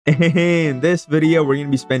In this video, we're going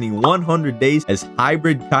to be spending 100 days as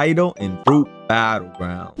hybrid Kaido in Fruit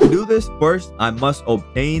Battlegrounds. To do this, first, I must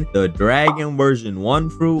obtain the Dragon version 1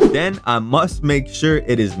 fruit. Then, I must make sure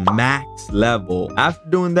it is max level. After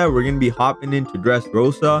doing that, we're going to be hopping into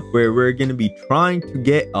Dressrosa, where we're going to be trying to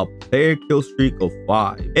get a player kill streak of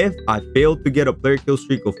 5. If I fail to get a player kill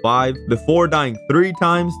streak of 5 before dying 3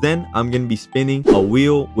 times, then I'm going to be spinning a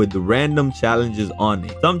wheel with the random challenges on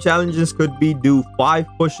it. Some challenges could be do 5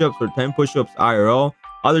 push-ups or 10 push-ups IRL.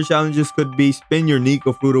 Other challenges could be spin your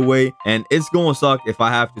Nico fruit away, and it's gonna suck if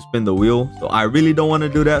I have to spin the wheel, so I really don't want to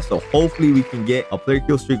do that. So hopefully we can get a player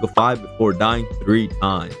kill streak of 5 before dying 3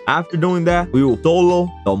 times. After doing that, we will solo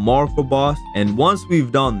the Marco boss, and once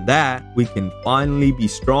we've done that, we can finally be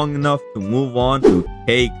strong enough to move on to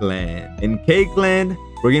Cake Land. In Cake Land,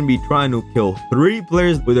 we're going to be trying to kill 3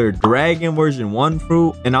 players with their Dragon version 1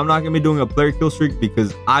 fruit. And I'm not going to be doing a player kill streak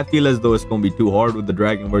because I feel as though it's going to be too hard with the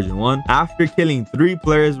Dragon version 1. After killing 3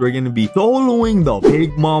 players, we're going to be soloing the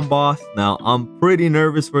Big Mom boss. Now, I'm pretty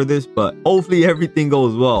nervous for this, but hopefully everything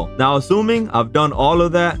goes well. Now, assuming I've done all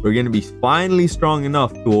of that, we're going to be finally strong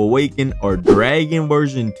enough to awaken our Dragon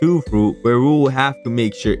version 2 fruit, where we will have to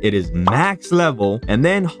make sure it is max level and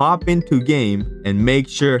then hop into game and make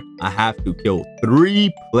sure I have to kill 3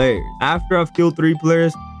 players. After I've killed 3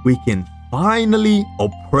 players, we can finally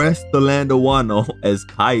oppress the land of Wano as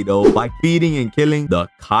Kaido by feeding and killing the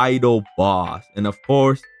Kaido boss. And of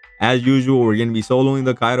course, as usual, we're going to be soloing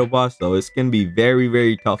the Kaido boss, so it's going to be very,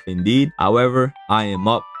 very tough indeed. However, I am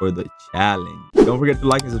up for the challenge. Don't forget to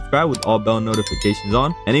like and subscribe with all bell notifications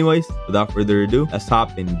on. Anyways, without further ado, let's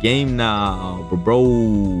hop in game now,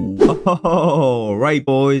 bro. All right,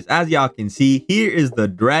 boys. As y'all can see, here is the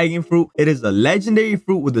Dragon fruit. It is a legendary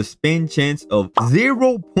fruit with a spin chance of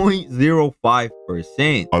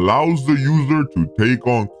 0.05%. Allows the user to take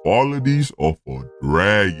on qualities of a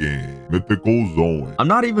dragon. Mythical zone. I'm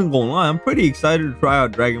not even gonna lie, I'm pretty excited to try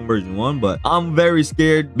out Dragon version 1, but I'm very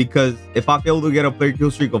scared because if I fail to get a player kill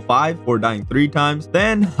streak of 5 or dying 3 times,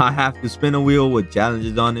 then I have to spin a wheel with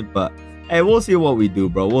challenges on it. But hey, we'll see what we do,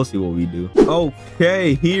 bro. We'll see what we do.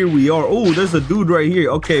 Okay, here we are. Oh, there's a dude right here.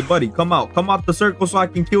 Okay, buddy, come out the circle so I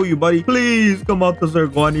can kill you, buddy. Please come out the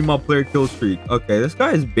circle. I need my player kill streak. Okay, this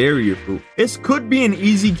guy is barrier fruit. This could be an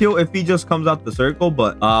easy kill if he just comes out the circle,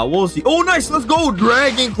 but we'll see. Oh, nice. Let's go,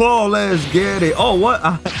 Dragon Claw. Let's get it. Oh, what?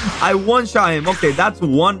 I one-shot him. Okay, that's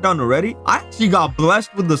 1 done already. I actually got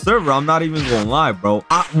blessed with the server. I'm not even gonna lie, bro.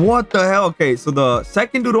 What the hell? Okay, so the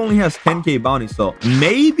second dude only has 10k bounty, so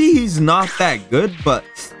maybe he's not that good, but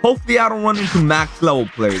hopefully I don't run into max level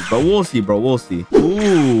players. But we'll see, bro. We'll see.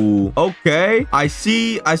 Ooh, okay. I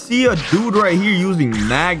see a dude right here using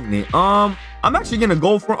magnet. I'm actually gonna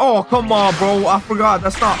go for, oh, come on, bro. I forgot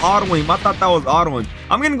that's not auto aim. I thought that was auto aim.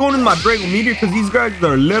 I'm gonna go into my Dragon Meteor because these guys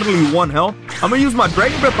are literally 1 health. I'm gonna use my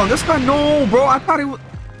Dragon Breath on this guy. No, bro, I thought it was,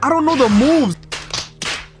 I don't know the moves.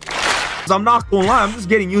 I'm not gonna lie, I'm just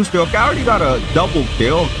getting used to it. Okay, I already got a double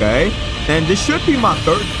kill. Okay, and this should be my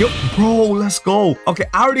 3rd kill, bro. Let's go. Okay,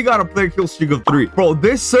 I already got a player kill streak of 3, bro.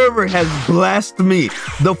 This server has blessed me.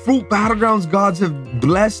 The Fruit Battlegrounds gods have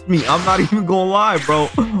blessed me. I'm not even gonna lie, bro.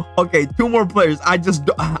 Okay, 2 more players. I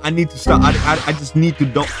need to stop. I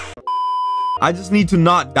just need to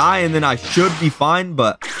not die, and then I should be fine.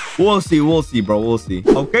 But we'll see, bro. We'll see.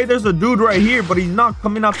 Okay, there's a dude right here, but he's not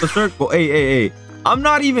coming out the circle. Hey. I'm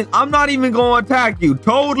not even gonna attack you.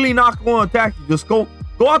 Totally not gonna attack you. Just go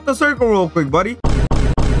out the circle real quick, buddy.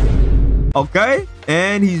 Okay,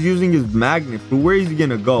 and he's using his magnet. Where is he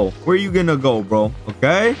gonna go? Where are you gonna go, bro?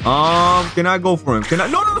 Okay, can I go for him? Can I?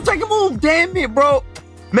 No, take a move. Damn it, bro.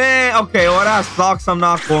 Man, okay, well, that sucks. I'm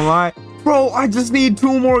not gonna lie, bro. I just need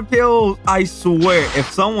 2 more kills. I swear, if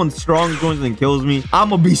someone strong joins and kills me,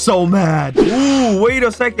 I'm gonna be so mad. Ooh, wait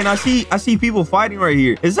a second. I see people fighting right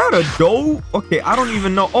here. Is that a doe? Okay, I don't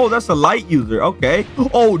even know. Oh, that's a light user. Okay.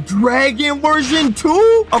 Oh, Dragon version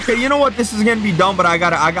 2. Okay, you know what? This is gonna be dumb, but I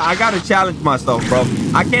gotta challenge myself, bro.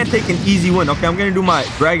 I can't take an easy win. Okay, I'm gonna do my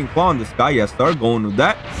Dragon Claw on this guy. Yeah, start going with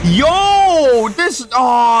that. Yo, this,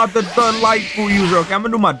 the light fruit user. Okay, I'm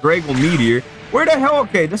gonna do my Dragon Meteor. Where the hell?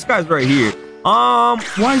 Okay, this guy's right here.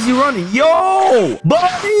 Why is he running? Yo,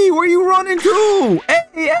 buddy, where you running to? Hey.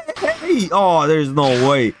 Oh, there's no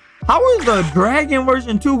way. How is the Dragon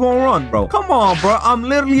version 2 gonna run, bro? Come on, bro. I'm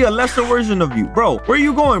literally a lesser version of you, bro. Where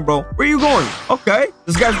you going, bro? Where you going? Okay,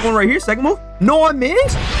 this guy's going right here. Second move. No, I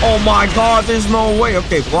missed. Oh my God, there's no way.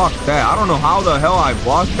 Okay, block that. I don't know how the hell I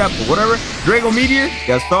blocked that, but whatever. Dragon Meteor.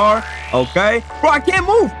 Yes, star. Okay, bro, I can't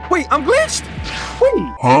move. Wait, I'm glitched.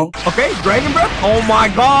 Wait. Huh? Okay, Dragon Breath. Oh my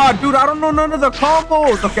God, dude, I don't know none of the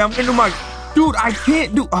combos. Okay, I'm gonna do my Dude, I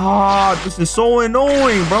can't do... this is so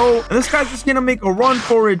annoying, bro. And this guy's just gonna make a run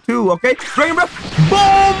for it, too, okay? Dragon Breath.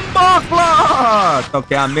 Bomba Clutch!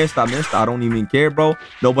 Okay, I missed. I don't even care, bro.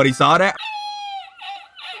 Nobody saw that.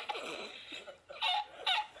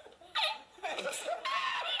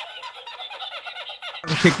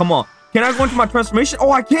 Okay, come on. Can I go into my transformation?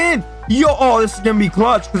 Oh, I can. Yo, oh, this is gonna be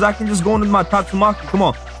clutch because I can just go into my Tatsumaki. Come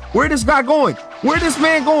on. Where this guy going? Where this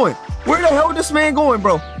man going? Where the hell this man going,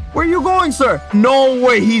 bro? Where you going, sir? No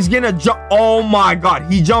way. He's gonna jump. Oh my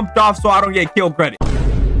God. He jumped off so I don't get kill credit.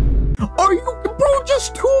 Are you, bro?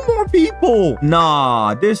 Just 2 more people.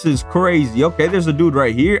 Nah, this is crazy. Okay, there's a dude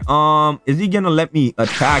right here. Is he gonna let me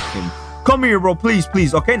attack him? Come here, bro. Please,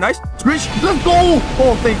 please. Okay, nice. Screech. Let's go.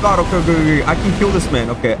 Oh, thank God. Okay. I can kill this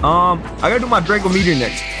man. Okay. I gotta do my Draco Meteor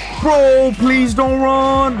next. Bro, please don't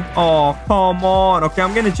run. Oh, come on. Okay,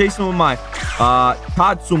 I'm gonna chase him with my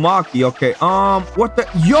Tatsumaki. Okay. What the?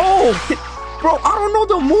 Yo, bro, I don't know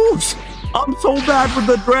the moves. I'm so bad with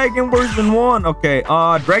the Dragon version 1. Okay.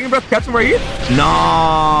 Dragon Breath. Catch him right here.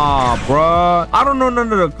 Nah, bruh. I don't know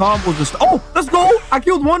none of the combos. Just. Oh, let's go. I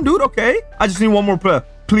killed one dude. Okay. I just need one more player.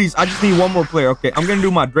 Please, I just need one more player. Okay, I'm gonna do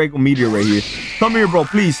my Draco Meteor right here. Come here, bro.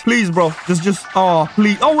 Please, bro. Just, oh,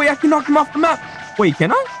 please. Oh, wait, I can knock him off the map. Wait,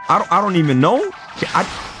 can I? I don't even know. Okay,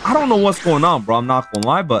 I don't know what's going on, bro. I'm not gonna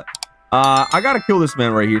lie, but I gotta kill this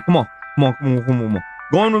man right here. Come on.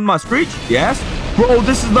 Going with my Screech. Yes. Bro,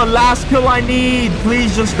 this is the last kill I need.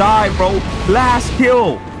 Please just die, bro. Last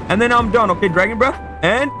kill. And then I'm done. Okay, Dragon Breath.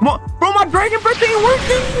 And come on. Bro, my Dragon Breath ain't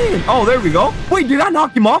working. Oh, there we go. Wait, did I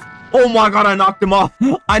knock him off? Oh my God, I knocked him off.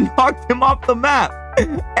 I knocked him off the map.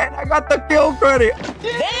 And I got the kill credit.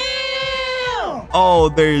 Damn! Oh,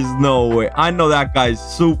 there's no way. I know that guy's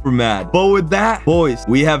super mad. But with that, boys,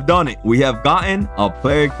 we have done it. We have gotten a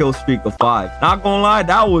player kill streak of 5. Not gonna lie,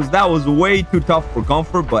 that was way too tough for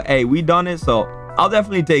comfort. But hey, we done it, so I'll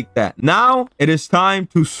definitely take that. Now, it is time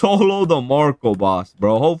to solo the Marco boss,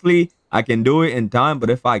 bro. Hopefully, I can do it in time. But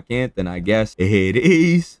if I can't, then I guess it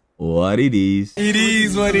is what it is. It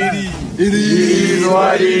is what it is. It is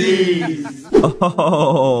what it is.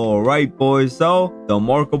 All right, boys. So the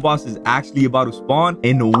Marco boss is actually about to spawn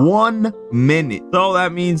in 1 minute. So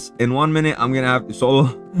that means in 1 minute, I'm gonna have to solo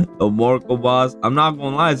the Marco boss. I'm not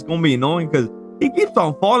gonna lie, it's gonna be annoying because he keeps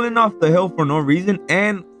on falling off the hill for no reason.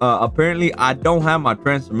 And apparently I don't have my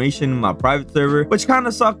transformation in my private server, which kind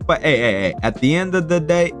of sucks. But hey, at the end of the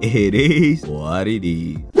day, it is what it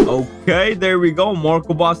is. Okay, there we go.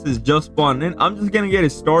 Marco boss is just spawned in. I'm just gonna get it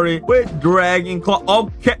started with Dragon Claw.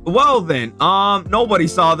 Okay, well then, nobody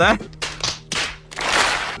saw that.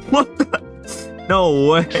 What the? No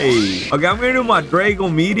way. Okay, I'm gonna do my Draco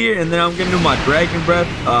Meteor and then I'm gonna do my Dragon Breath.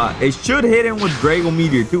 It should hit him with Draco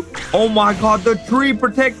Meteor too. Oh my God, the tree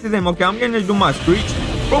protected him. Okay, I'm gonna do my Screech.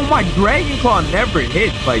 Bro, my Dragon Claw never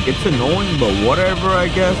hits. Like, it's annoying, but whatever, I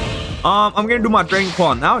guess. I'm gonna do my Dragon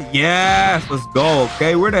Claw now. Yes, let's go.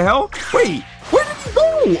 Okay, where the hell? Wait, where did he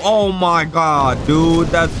go? Oh my God, dude,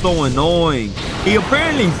 that's so annoying. He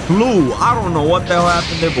apparently flew. I don't know what the hell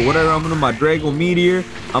happened there, but whatever. I'm gonna do my Draco Meteor.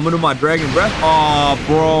 I'm gonna do my Dragon Breath. Oh,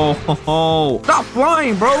 bro. Stop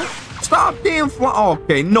flying, bro. Stop damn flying.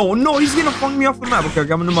 Okay, no, he's gonna flung me off the map. Okay, I'm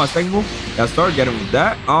gonna do my second move. Let's start getting with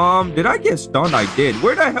that. Did I get stunned? I did.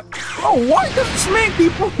 Where the hell? Oh, why does this man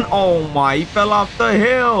keep on? Oh my, he fell off the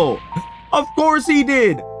hill. Of course he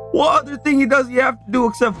did. What other thing does he have to do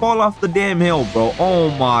except fall off the damn hill, bro? Oh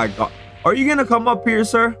my God. Are you gonna come up here,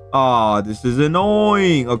 sir? Oh, this is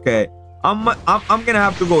annoying. Okay, I'm gonna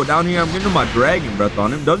have to go down here. I'm gonna do my Dragon Breath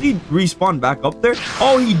on him. Does he respawn back up there?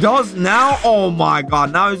 Oh, he does now. Oh my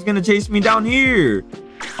God, now he's gonna chase me down here.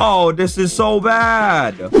 Oh, this is so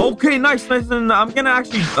bad. Okay, nice. And I'm gonna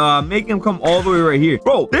actually make him come all the way right here,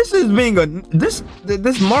 bro. This is being a this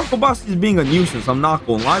Marco boss is being a nuisance. I'm not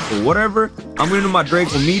gonna lie, but whatever. I'm gonna do my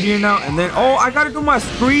Draco Meteor now, and then I gotta do my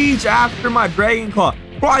Screech after my Dragon Claw.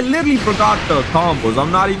 Bro, I literally forgot the combos.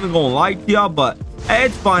 I'm not even gonna lie to y'all, but hey,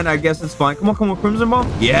 it's fine. I guess it's fine. Come on, Crimson Ball.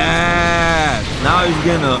 Yes. Now he's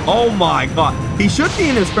gonna. Oh my God. He should be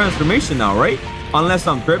in his transformation now, right? Unless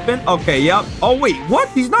I'm tripping. Okay, yep. Oh wait, what?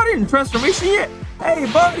 He's not in transformation yet. Hey,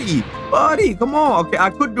 buddy, come on. Okay,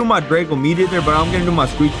 I could do my Draco Meteor there, but I'm gonna do my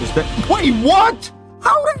Screech instead. Wait, what?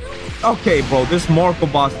 How did? Okay, bro, this Marco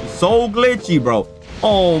boss is so glitchy, bro.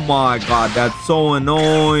 Oh my God, that's so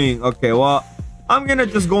annoying. Okay, well, I'm gonna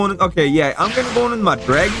just go in. Okay, yeah, I'm gonna go in my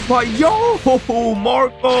Dragon Claw. Yo,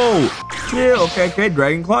 Marco, chill. Okay,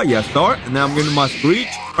 Dragon Claw. Yeah, start. And then I'm gonna do my Screech.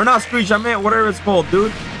 Or not Screech, I meant whatever it's called,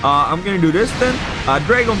 dude. I'm gonna do this then.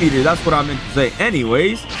 Draco Meteor, that's what I meant to say.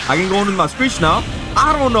 Anyways, I can go into my Screech now.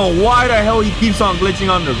 I don't know why the hell he keeps on glitching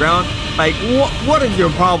underground. Like, what is your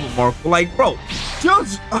problem, Marco? Like, bro,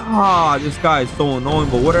 just this guy is so annoying.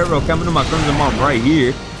 But whatever. Okay, I'm gonna do my Crimson Bomb right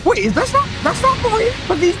here. Wait, that's not going.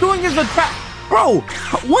 But he's doing his attack. Bro,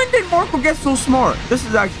 when did Marco get so smart? This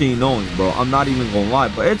is actually annoying, bro. I'm not even gonna lie,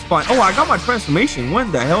 but it's fine. Oh, I got my transformation. When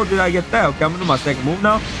the hell did I get that? Okay, I'm gonna do my second move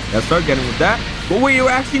now. Let's start getting with that. But wait,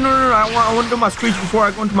 actually, no. I want to do my screech before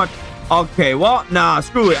I go into my... Okay, well, nah,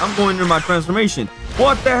 screw it. I'm going into my transformation.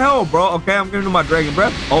 What the hell, bro? Okay, I'm gonna do my Dragon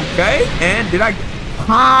Breath. Okay, and did I...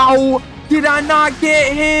 How did I not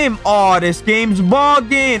get him? Oh, this game's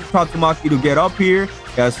bugging. Tatsumaki to get up here.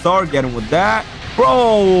 Let's start getting with that.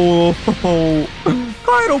 Bro,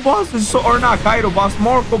 KAIDO boss is so, or not KAIDO boss,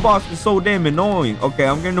 Marco boss is so damn annoying. Okay,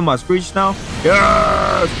 I'm gonna do my screech now.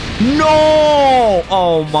 Yes! No!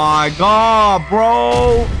 Oh my god,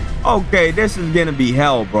 bro. Okay, this is gonna be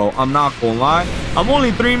hell, bro. I'm not gonna lie. I'm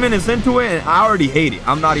only 3 minutes into it and I already hate it.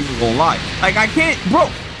 I'm not even gonna lie. Like, I can't, bro.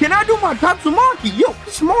 Can I do my Tatsumaki? Yo,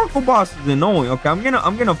 this Marco boss is annoying. Okay, I'm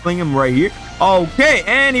gonna fling him right here. Okay,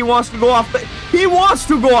 and he wants to go off the... He wants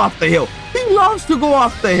to go off the hill. He loves to go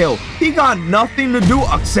off the hill. He got nothing to do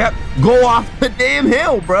except go off the damn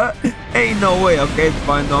hill, bruh. Ain't no way. Okay, it's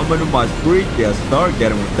fine. No, I'm gonna do my screech. Yeah, start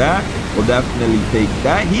getting with that. We'll definitely take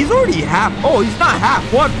that. He's already half. Oh, he's not half.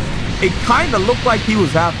 What? It kind of looked like he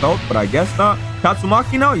was half health, but I guess not.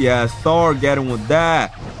 Tatsumaki now? Yeah, start getting with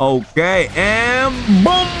that. Okay, and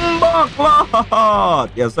boom, cloud.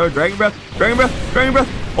 Yes, sir. Dragon Breath, Dragon Breath, Dragon Breath.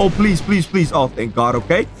 Oh, please, please, please. Oh, thank God.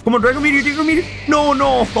 Okay. Come on, Dragon Meteor, Dragon Meteor. No,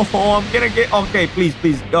 no. I'm gonna get... Okay, please,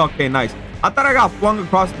 please. Okay, nice. I thought I got flung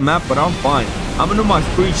across the map, but I'm fine. I'm gonna do my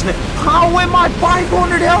screech now. How am I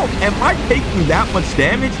 500 health? Am I taking that much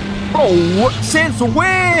damage? Bro, what? Since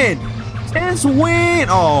when? Since when?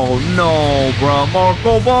 Oh, no, bro.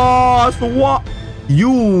 Marco boss. What?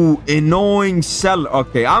 You annoying seller.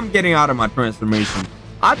 Okay, I'm getting out of my transformation.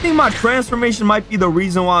 I think my transformation might be the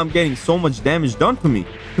reason why I'm getting so much damage done to me.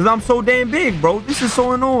 Because I'm so damn big, bro. This is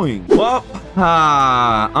so annoying. Well,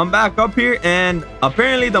 I'm back up here. And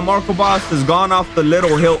apparently the Marco boss has gone off the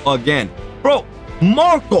little hill again. Bro,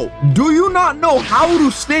 Marco, do you not know how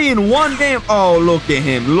to stay in one damn... Oh, look at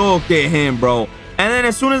him. Look at him, bro. And then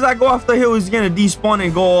as soon as I go off the hill, he's going to despawn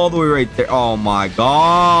and go all the way right there. Oh, my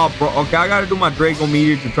God, bro. Okay, I got to do my Draco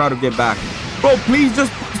Meteor to try to get back. Bro, please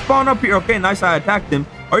just spawn up here. Okay, nice. I attacked him.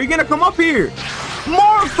 Are you going to come up here?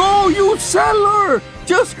 Marco, you seller.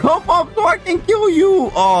 Just come up so I can kill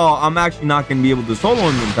you. Oh, I'm actually not going to be able to solo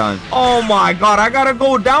him in time. Oh, my God. I got to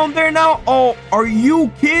go down there now. Oh, are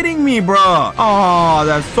you kidding me, bro? Oh,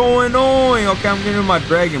 that's so annoying. Okay, I'm going to do my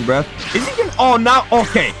Dragon Breath. Is he going to... Oh, now...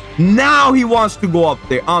 Okay. Now he wants to go up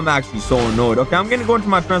there. I'm actually so annoyed. Okay, I'm gonna go into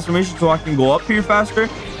my transformation so I can go up here faster.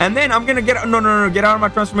 And then I'm gonna get... No, get out of my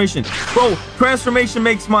transformation. Bro, transformation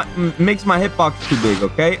makes my hitbox too big,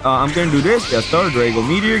 okay? I'm gonna do this. Yes, sir. Draco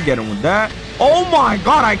Meteor. Get him with that. Oh my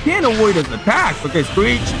God, I can't avoid his attacks. Okay,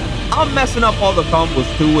 Screech. I'm messing up all the combos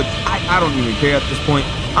too, which I don't even care at this point.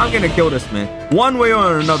 I'm gonna kill this man one way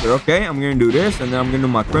or another. Okay, I'm gonna do this, and then I'm gonna do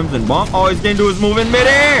my Crimson Bomb. Oh, he's gonna do his move in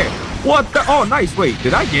midair. What the? Oh, nice. Wait,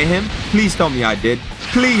 did I get him? Please tell me I did.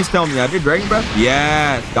 Please tell me I did. Dragon Breath?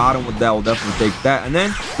 Yes. Got him with that. We'll definitely take that. And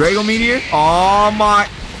then Draco Meteor. Oh, my.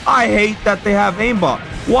 I hate that they have aimbot.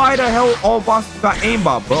 Why the hell all bosses got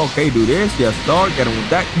aimbot, bro? Okay, do this. Yes, start. Get him with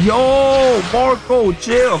that. Yo, Marco,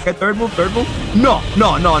 chill. Okay, third move. No.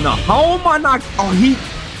 How am I not? Oh,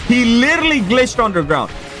 he literally glitched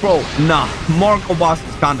underground. Bro, nah. Marco boss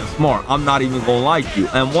is kind of smart. I'm not even gonna lie to you.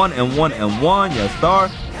 And one. Yes, start.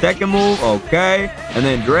 Second move, okay. And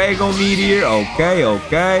then Draco Meteor,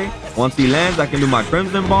 okay. Once he lands, I can do my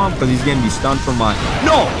Crimson Bomb because he's going to be stunned from my...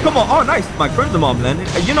 No, come on. Oh, nice. My Crimson Bomb landed.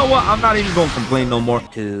 You know what? I'm not even going to complain no more.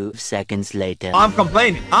 2 seconds later. I'm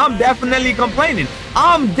complaining. I'm definitely complaining.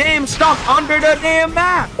 I'm damn stuck under the damn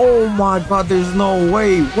map. Oh, my God. There's no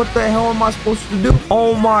way. What the hell am I supposed to do?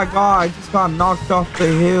 Oh, my God. I just got knocked off the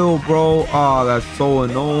hill, bro. Oh, that's so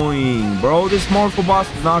annoying, bro. This Marco boss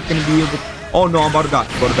is not going to be able to... Oh no, I'm about to die.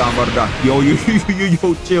 I'm about to die. Yo,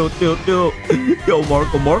 chill. Yo,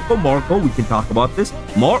 Marco, we can talk about this.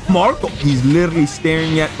 Marco, he's literally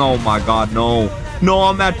staring at... Oh my God, no. No,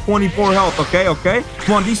 I'm at 24 health, okay?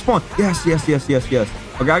 Come on, despawn. Yes.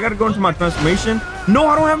 Okay, I gotta go into my transformation. No,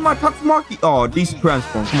 I don't have my Tatsumaki. Oh,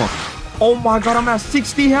 de-transform, come on. Oh my God, I'm at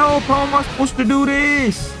 60 health. How am I supposed to do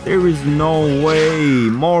this? There is no way.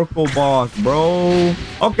 Marco boss, bro.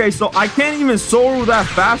 Okay, so I can't even solo that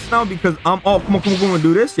fast now because I'm... Oh, come on,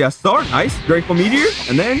 do this. Yes, sir. Nice. Draco Meteor.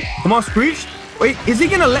 And then, come on, Screech. Wait, is he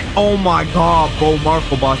gonna land? Oh my God, bro.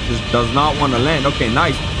 Marco boss just does not want to land. Okay,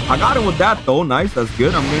 nice. I got him with that, though. Nice, that's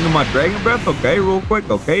good. I'm gonna do my Dragon Breath. Okay, real quick.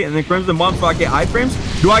 Okay, and then Crimson Bomb so I get iframes.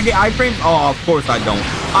 Do I get iframes? Oh, of course I don't.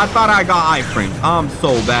 I thought I got iframes. I'm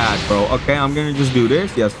so bad, bro. Okay, I'm gonna just do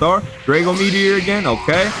this. Yes, sir. Drago Meteor again.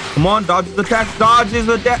 Okay. Come on, dodges attack. Dodges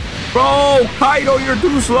attack. Bro, Kaido, you're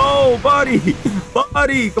too slow, buddy.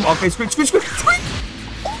 Buddy. Come on. Okay, screech.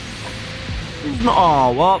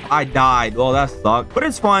 Oh, well, I died. Well, that sucked. But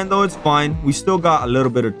it's fine, though. It's fine. We still got a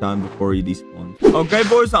little bit of time before he despawns. Okay,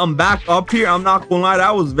 boys, I'm back up here. I'm not gonna lie.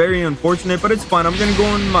 That was very unfortunate, but it's fine. I'm gonna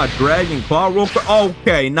go in my Dragon Claw real quick.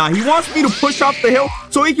 Okay, now he wants me to push off the hill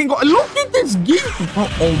so he can go. Look at this geek.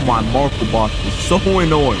 Oh, my Marco boss is so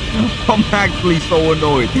annoying. I'm actually so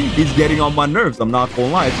annoyed. He's getting on my nerves. I'm not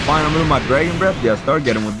gonna lie. It's fine. I'm in my Dragon Breath. Yeah, start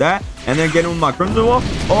getting with that. And then getting with my Crimson Wall.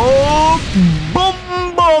 Oh, boom.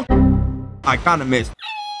 I kind of missed.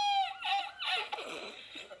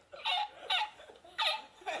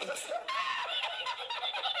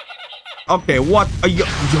 Okay, what? Yo,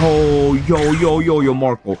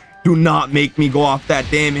 Marco. Do not make me go off that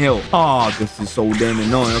damn hill. Oh, this is so damn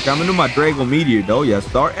annoying. Okay, I'm gonna do my Drago Meteor, though. Yes,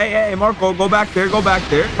 start. Hey, Marco, go back there. Go back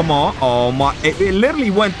there. Come on. Oh, my. It literally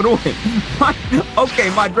went through him. Okay,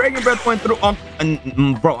 my Dragon Breath went through.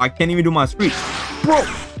 Bro, I can't even do my Screech. Bro,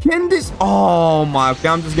 can this? Oh, my. Okay,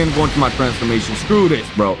 I'm just gonna go into my transformation. Screw this,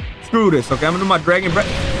 bro. Screw this. Okay, I'm gonna do my Dragon Breath.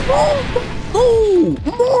 Oh,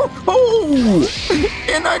 Marco!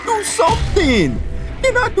 Can I do something?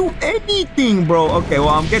 Can I do anything, bro? Okay, well,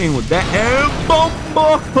 I'm getting with that. And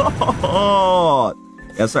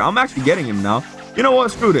yes, sir. I'm actually getting him now. You know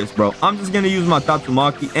what? Screw this, bro. I'm just gonna use my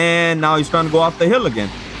Tatsumaki, and now he's trying to go off the hill again.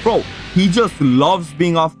 Bro, he just loves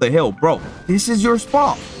being off the hill. Bro, this is your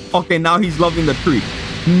spot. Okay, now he's loving the tree.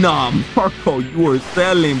 Nah, Marco, you are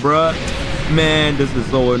selling, bruh. Man, this is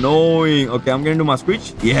so annoying. Okay, I'm gonna do my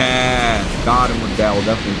Screech. Yeah, got him with that. We'll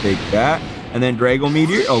definitely take that. And then Drago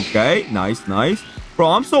Meteor. Okay, nice. Bro,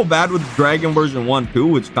 I'm so bad with Dragon version 1 too,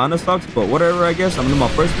 which kind of sucks, but whatever, I guess. I'm gonna do my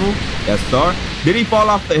first move. Yes, sir. Did he fall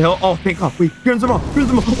off the hill? Oh, thank God. Wait, here's him up.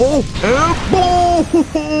 Oh, and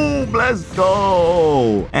boom! Let's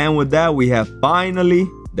go. And with that, we have finally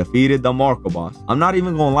defeated the Marco boss. I'm not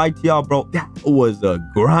even gonna lie to y'all, bro. That was a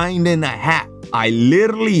grind and a half. I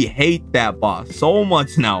literally hate that boss so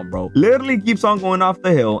much now, bro. Literally keeps on going off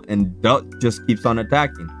the hill and just keeps on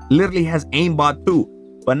attacking. Literally has aimbot too.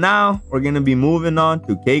 But now we're gonna be moving on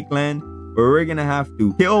to Cake Land, where we're gonna have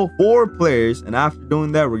to kill 4 players, and after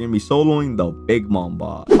doing that, we're gonna be soloing the Big Mom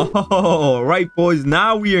boss. All right, boys,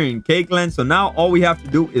 now we are in Cake Land, so now all we have to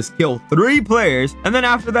do is kill 3 players, and then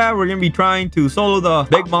after that, we're gonna be trying to solo the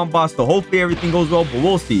Big Mom boss, so hopefully everything goes well, but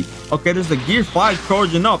we'll see. Okay, there's a Gear 5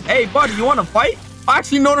 charging up. Hey, buddy, you wanna fight?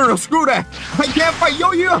 Actually, no, screw that. I can't fight.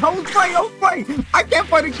 Yo, I was fighting. I can't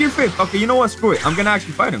fight a Gear 5. Okay, you know what? Screw it. I'm gonna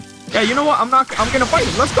actually fight him. Yeah, you know what? I'm gonna fight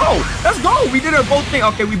him. Let's go. We did our both thing.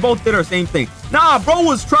 Okay, we both did our same thing. Nah, bro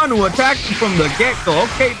was trying to attack me from the get-go.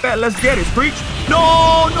 Okay, bet. Let's get it. Screech.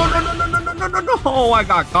 No. Oh, I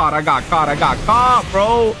got caught,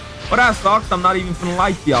 bro. But that sucks. I'm not even gonna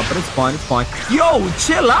lie to y'all, but it's fine. Yo,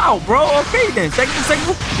 chill out, bro. Okay, then. Second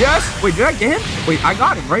move. Yes. Wait, did I get him? Wait, I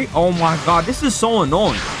got him, right? Oh, my God. This is so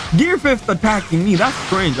annoying. Gear 5th attacking me. That's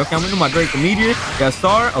strange. Okay, I'm gonna do my Draco Meteor. Yes,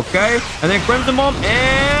 sir. Okay. And then Crimson Bomb.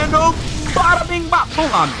 And bada bing bop. Oh,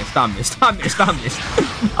 I missed. I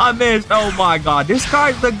missed. Oh, my God. This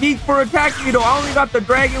guy's the geek for attacking me, though. I only got the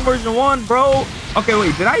Dragon version 1, bro. Okay,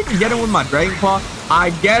 wait. Did I even get him with my Dragon Claw?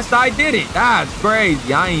 I guess I did it. That's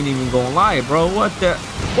crazy. I ain't even gonna lie, bro. What the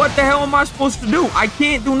hell am I supposed to do? I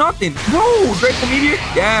can't do nothing. Bro, Draco Meteor?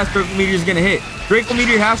 Yes, Draco Meteor's gonna hit. Draco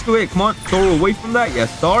Meteor has to hit. Come on, throw away from that. Yes,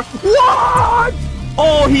 sir. What?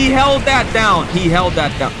 Oh, he held that down.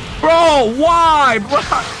 Bro, why? Bro,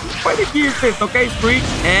 fight the Gear 5th, okay? Screech,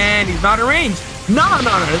 and he's not in range. No,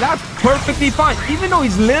 that's perfectly fine. Even though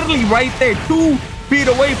he's literally right there, 2 feet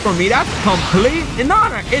away from me, that's complete.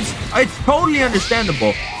 It's totally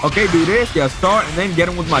understandable. Okay, do this. Yes, start, and then get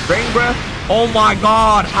him with my Dragon Breath. Oh my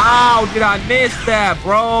God, how did I miss that,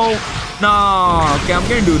 bro? No. Okay, I'm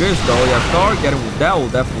gonna do this though. Yes, start, get him with that. We'll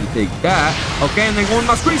definitely take that. Okay, and then go with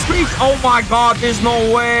my Screech. Oh my God, there's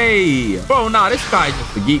no way, bro. Nah, this guy's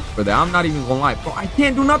just a geek for that. I'm not even gonna lie, bro. I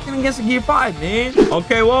can't do nothing against a Gear 5, man.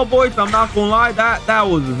 Okay, well, boys, I'm not gonna lie. That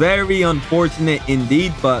was very unfortunate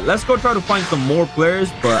indeed. But let's go try to find some more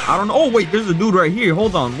players. But I don't know. Oh wait, there's a dude right here.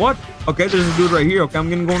 Hold on, what? Okay, there's a dude right here. Okay, I'm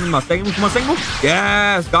gonna go into my second move.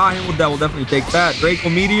 Yes, got him with that. We'll definitely take that. Draco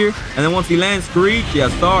Meteor. And then once he lands, Screech.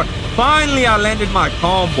 Yes, sir. Finally, I landed my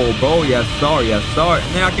combo, bro. Yes, sir.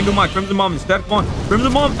 And then I can do my Crimson Bomb instead. Come on.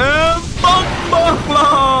 Crimson Bomb and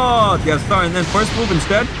Bomb. Yes, sir. And then first move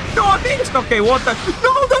instead. No, I missed. Okay, what the?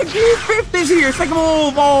 No, the Gear 5th is here. Second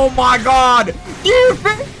move. Oh, my God. Gear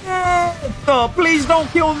 5th. Please don't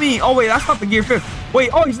kill me. Oh, wait, that's not the Gear 5th. Wait,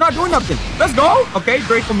 oh, he's not doing nothing. Let's go. Okay,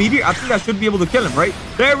 Draco Meteor. I think I should be able to kill him, right?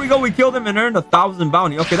 There we go. We killed him and earned 1,000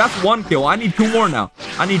 bounty. Okay, that's 1 kill. I need 2 more now.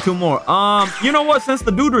 I need 2 more. You know what? Since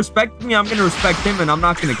the dude respected me, I'm gonna respect him and I'm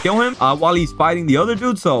not gonna kill him while he's fighting the other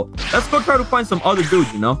dude. So let's go try to find some other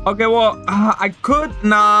dudes, you know? Okay, well, I could.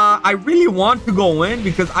 Nah, I really want to go in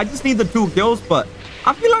because I just need the 2 kills, but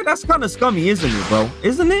I feel like that's kind of scummy, isn't it, bro?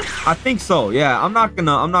 Isn't it? I think so. Yeah, I'm not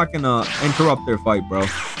gonna interrupt their fight, bro.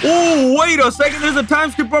 Oh, wait a second. There's a time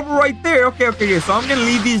skip rubber right there. Okay, yeah. So I'm gonna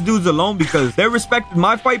leave these dudes alone because they respected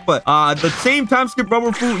my fight, but the same time skip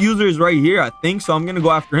rubber fruit user is right here, I think. So I'm gonna go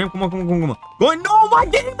after him. Come on. Going, no, my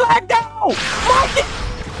game lagged out. My game.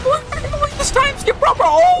 What the hell is this time skip rubber?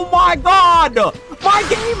 Oh my god. My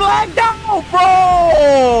game lagged out,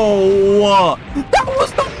 bro. That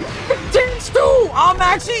was the intense too. I'm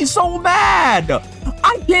actually so mad.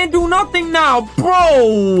 I can't do nothing now,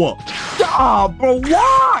 bro. Bro,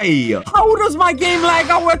 why? How does my game lag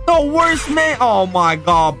out at the worst, man? Oh my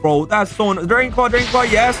god, bro. That's so... Dragon Claw,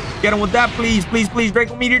 yes. Get him with that, please.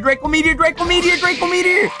 Draco Meteor. Come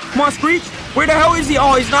on, Screech. Where the hell is he?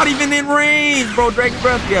 Oh, he's not even in range, bro. Dragon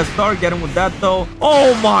Breath. Yes, start. Get him with that, though.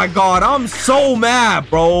 Oh my god, I'm so mad,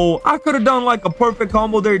 bro. I could have done like a perfect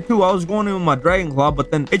combo there, too. I was going in with my Dragon Claw,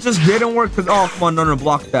 but then it just didn't work because... Oh, come on, no,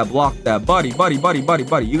 block that. Buddy. You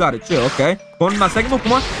gotta chill, okay? Going to my second move,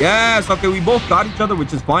 come on. Yes, okay, we both got each other,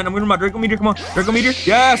 which is fine. I'm going to my Draco Meteor, come on. Draco Meteor,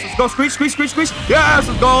 yes, let's go. Screech. Yes,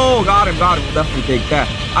 let's go. Got him. We'll definitely take that.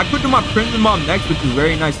 I could do my Crimson Bomb next, which is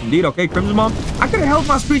very nice indeed. Okay, Crimson Bomb. I could have held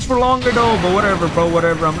my Screech for longer, though, but whatever, bro,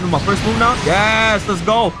 whatever. I'm going to do my first move now. Yes, let's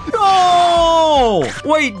go. No!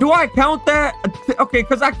 Wait, do I count that? Okay,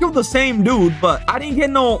 because I killed the same dude, but I didn't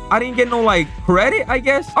get no, like, credit, I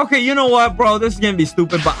guess. Okay, you know what, bro? This is going to be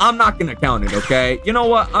stupid, but I'm not going to count it, okay? You know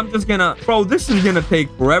what? I'm just going to... Bro, this is gonna take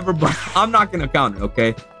forever, but I'm not gonna count it,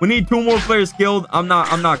 okay? We need 2 more players killed. I'm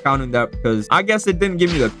not counting that because I guess it didn't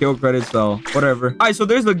give me the kill credit, so whatever. All right, so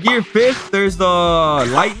there's the gear 5th. There's the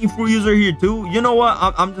lightning fruit user here too. You know what?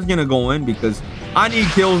 I'm just gonna go in because I need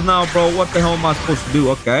kills now, bro. What the hell am I supposed to do?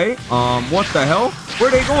 Okay. What the hell? Where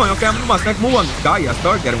are they going? Okay, I'm gonna do my second move on this guy. Yeah,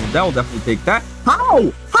 start getting with that. Will definitely take that. How?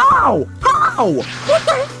 What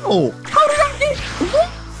the hell? How did I get? What?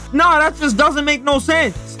 Nah, that just doesn't make no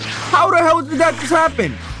sense. How the hell did that just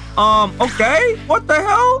happen? Okay. What the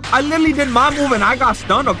hell? I literally did my move and I got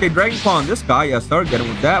stunned. Okay, Dragon Claw on this guy. Yeah, start getting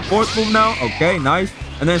with that. 4th move now. Okay, nice.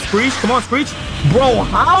 And then Screech. Come on, Screech. Bro,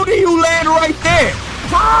 how do you land right there?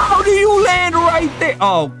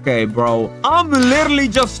 Okay, bro. I'm literally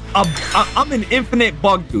just... I'm an infinite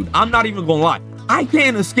bug, dude. I'm not even gonna lie. I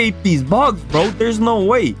can't escape these bugs, bro. There's no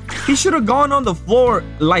way. He should have gone on the floor,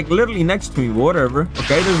 like, literally next to me. Whatever.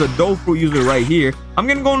 Okay, there's a dough fruit user right here. I'm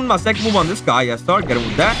gonna go into my second move on this guy. Yeah, start getting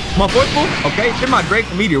with that. Come on, 4th move. Okay, did my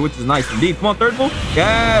Draco Meteor, which is nice indeed. Come on, 3rd move.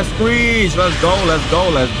 Yes, Screech. Let's go.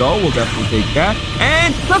 We'll definitely take that.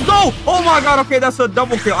 And let's go. Oh my god. Okay, that's a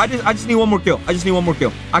double kill. I just need 1 more kill. I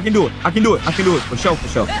can do it. For sure.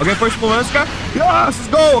 Okay, first move on this guy. Yes, let's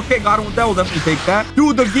go. Okay, got him with that. We'll definitely take that.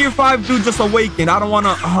 Dude, the gear 5 dude just awakened. I don't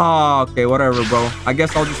wanna... okay, whatever, bro. I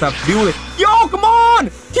guess I'll just have to deal with it. Yo, come on.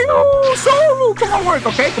 Solo. Come on, work.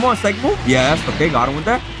 Okay, come on, second move. Yes, okay, got him with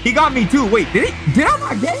that. He got me too. Wait, did I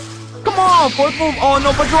not get it? Come on, 4th move. Oh,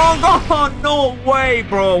 no, Battlegrounds. Oh, no way,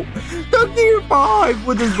 bro. The gear 5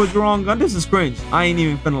 with his Battlegrounds gun. This is cringe. I ain't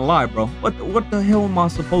even finna lie, bro. What the hell am I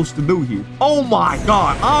supposed to do here? Oh, my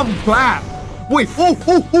God. I'm clapped. Wait, wait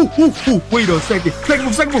a second.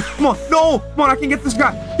 Second move. Come on. No, come on. I can get this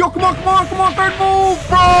guy. Yo, come on. 3rd move,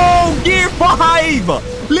 bro. Gear 5.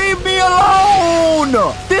 Leave me alone.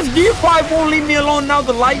 This gear 5 won't leave me alone. Now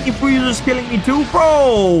the lightning freezer is killing me too,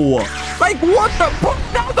 bro. Like, what the?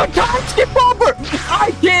 Now the time skip over.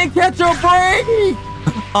 I can't catch a break.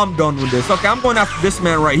 I'm done with this. Okay, I'm going after this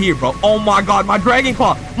man right here, bro. Oh my god, my Dragon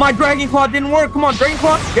Claw. My Dragon Claw didn't work. Come on, Dragon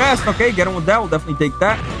Claw. Yes, okay, get him with that. We'll definitely take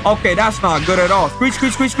that. Okay, that's not good at all. Screech.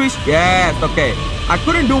 Yes, okay. I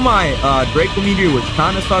couldn't do my Draco Meteor, which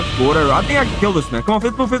kind of sucks, but whatever. I think I can kill this man. Come on,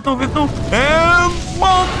 5th move. And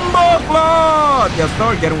Bomba Cloud. Yes,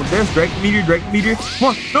 start getting with this. Draco Meteor. Come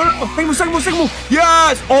on. No. Second move.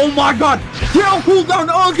 Yes. Oh my god. Kill cooldown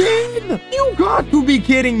again. You got to be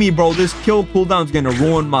kidding me, bro. This kill cooldown is gonna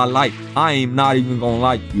ruin my life. I am not even gonna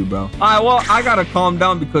lie to you, bro. All right, well, I gotta calm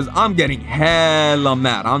down because I'm getting hella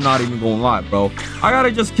mad. I'm not even gonna lie, bro. I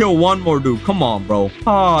gotta just kill 1 more dude. Come on, bro.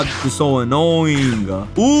 Ah, this is so annoying.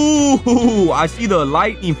 Ooh, I see the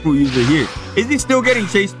lightning fruit user here. Is he still getting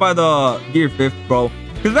chased by the gear 5th, bro?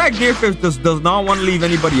 Because that gear 5th just does not want to leave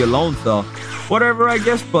anybody alone, so whatever, I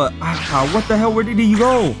guess. But what the hell? Where did he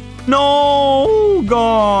go? No,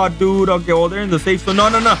 God, dude. Okay, well, they're in the safe. So, no.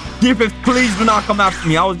 Gear 5, please do not come after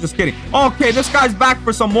me. I was just kidding. Okay, this guy's back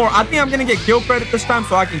for some more. I think I'm going to get kill credit this time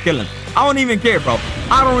so I can kill him. I don't even care, bro.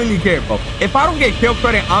 I don't really care, bro. If I don't get kill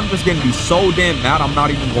credit, I'm just going to be so damn mad. I'm not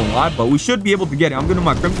even going to lie, but we should be able to get it. I'm going to do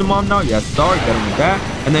my Crimson Bomb now. Yes, sorry. Get him with that.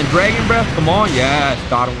 And then Dragon Breath. Come on. Yes,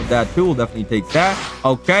 got him with that, too. We'll definitely take that.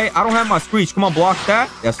 Okay, I don't have my Screech. Come on, block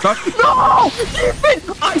that. Yes, sir. No! Gear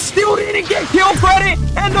 5! I still didn't get kill credit,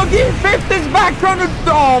 and the Gear 5 is back trying to...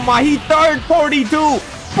 Oh, my. He third 42.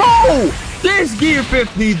 Bro! This Gear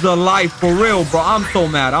 5 needs a life for real, bro. I'm so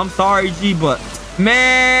mad. I'm sorry, G, but...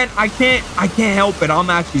 Man, I can't help it. I'm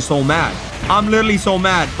actually so mad. I'm literally so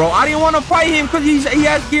mad, bro. I didn't want to fight him because he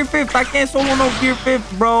has Gear 5. I can't solo no Gear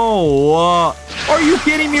 5, bro. Are you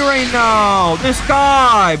kidding me right now? This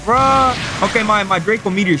guy, bro. Okay, my Draco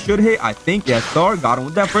Meteor should hit, I think. Yes, sir. Got him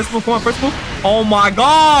with that. First move. Come on, first move. Oh, my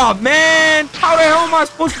God, man. How the hell am I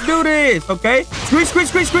supposed to do this? Okay.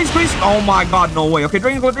 Squeeze. Oh, my God. No way. Okay,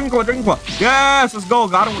 Dragon Claw. Yes, let's go.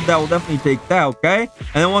 Got him with that. We'll definitely take that, okay?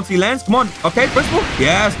 And then once he lands, come on. Okay, first move.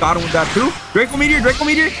 Yes, got him with that, too. Draco Meteor.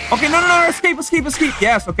 Okay, no. Escape.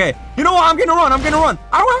 Yes, okay. You know what? I'm gonna run.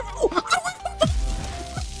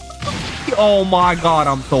 Oh, my God.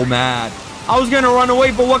 I'm so mad. I was gonna run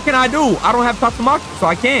away, but what can I do? I don't have Tatsumaki, so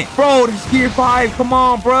I can't. Bro, this Gear 5. Come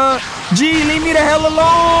on, bro. G, leave me the hell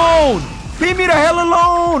alone.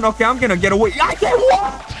 Okay, I'm gonna get away. I can't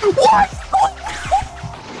walk. What?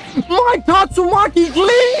 My Tatsumaki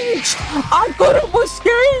glitched. I could have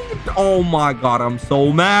escaped. Oh, my God. I'm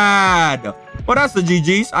so mad. Well, that's the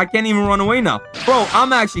GG's. I can't even run away now. Bro,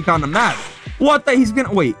 I'm actually kind of mad. What the? He's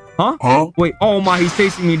gonna... Wait. Huh? Wait. Oh, my. He's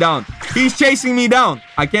chasing me down.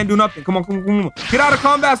 I can't do nothing. Come on. Get out of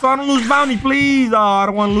combat so I don't lose bounty, please. Oh, I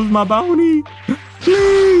don't want to lose my bounty.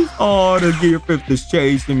 Please. Oh, the Gear 5 is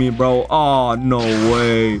chasing me, bro. Oh, no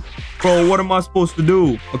way. Bro, what am I supposed to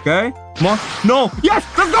do? Okay. Come on. No. Yes.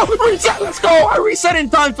 Let's go. Reset. Let's go. I reset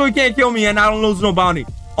in time so he can't kill me and I don't lose no bounty.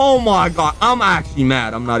 Oh my God, I'm actually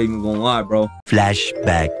mad. I'm not even gonna lie, bro.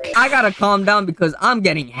 Flashback. I gotta calm down because I'm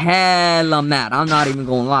getting hella mad. I'm not even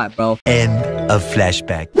gonna lie, bro. End of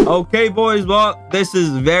flashback. Okay, boys, well, this is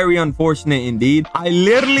very unfortunate indeed. I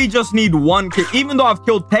literally just need one kill, even though I've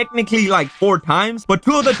killed technically like 4 times, but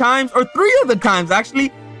 2 of the times, or 3 of the times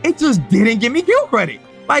actually, it just didn't give me kill credit.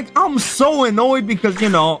 Like, I'm so annoyed because, you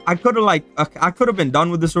know, I could have been done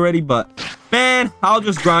with this already, but man, I'll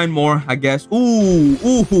just grind more, I guess. Ooh.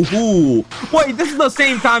 Wait, this is the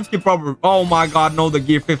same time skip problem. Oh my God, no, the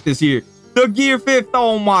Gear 5 is here. The Gear 5,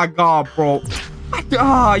 oh my God, bro.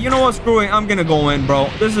 You know what? Screw it. I'm gonna go in, bro.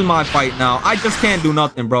 This is my fight now. I just can't do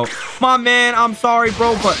nothing, bro. My man, I'm sorry,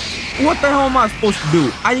 bro, but what the hell am I supposed to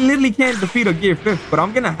do? I literally can't defeat a Gear 5, but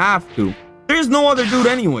I'm gonna have to. There's no other dude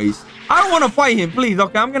anyways. I don't want to fight him, please.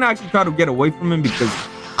 Okay, I'm gonna actually try to get away from him because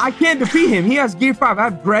I can't defeat him. He has Gear 5. I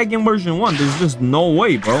have Dragon version 1. There's just no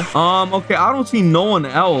way, bro. Okay, I don't see no one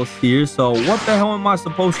else here. So what the hell am I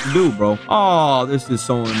supposed to do, bro? Oh, this is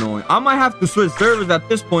so annoying. I might have to switch servers at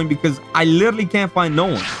this point because I literally can't find no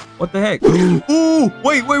one. What the heck? Ooh,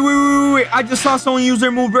 wait. I just saw someone use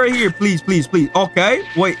their move right here. Please. Okay,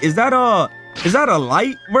 wait, is that a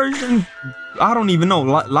light version? I don't even know.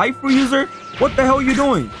 Life user? What the hell are you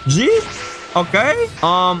doing? G? Okay.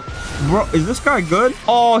 Bro, is this guy good?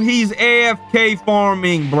 Oh, he's AFK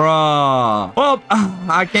farming, bruh. Well,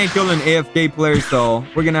 I can't kill an AFK player, so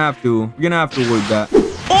we're gonna have to avoid that.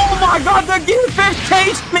 Oh my God, the Gear 5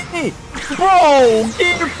 chased me! Bro,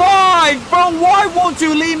 Gear 5! Bro, why won't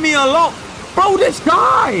you leave me alone? Bro, this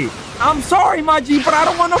guy! I'm sorry, my G, but I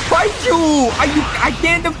don't want to fight you. I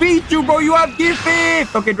can't defeat you, bro. You have Gear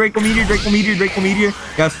 5. Okay, Draco Meteor.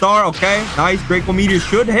 Got star. Okay, nice. Draco Meteor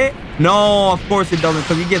should hit. No, of course it doesn't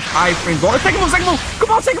because he gets high frames. Oh, second move. Come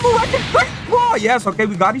on, second move. Oh, yes. Okay,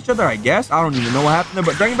 we got each other, I guess. I don't even know what happened there,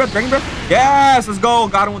 but Dragon Breath. Yes, let's go.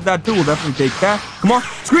 Got him with that too. We'll definitely take that. Come on.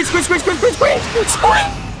 Squeeze.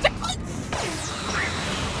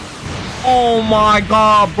 Oh my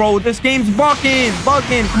God, bro. This game's bugging.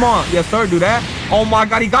 Come on. Yes, sir. Do that. Oh my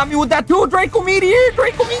God. He got me with that too. Draco Meteor.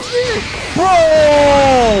 Bro.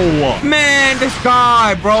 Man, this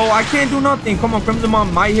guy, bro. I can't do nothing. Come on. Crimson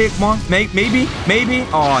Mom might hit. Come on. Maybe.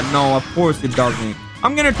 Oh, no. Of course it doesn't.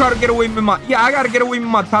 I'm going to try to get away with my... Yeah, I got to get away with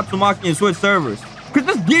my Tatsumaki and switch servers.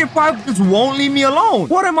 Because this Gear 5 just won't leave me alone.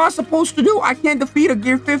 What am I supposed to do? I can't defeat a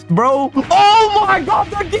Gear 5, bro. Oh my God,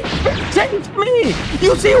 the Gear 5 changed me.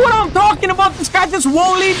 You see what I'm talking about? This guy just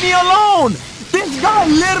won't leave me alone. This guy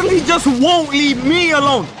literally just won't leave me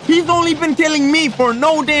alone. He's only been killing me for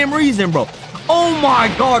no damn reason, bro. Oh my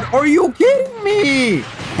God, are you kidding me?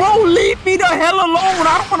 Bro, leave me the hell alone.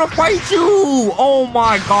 I don't want to fight you. Oh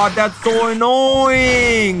my God, that's so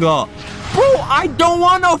annoying. Bro, I don't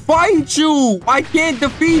want to fight you. I can't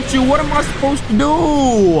defeat you. What am I supposed to do?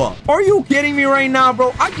 Are you kidding me right now,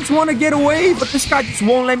 bro? I just want to get away, but this guy just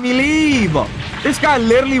won't let me leave. This guy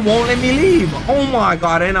literally won't let me leave. Oh my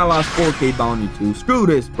God, and I lost 4K bounty too. Screw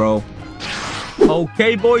this, bro.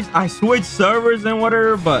 Okay, boys, I switched servers and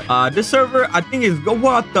whatever, but this server, I think is go.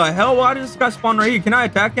 What the hell? Why does this guy spawn right here? Can I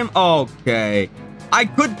attack him? Okay. I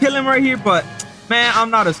could kill him right here, but man, I'm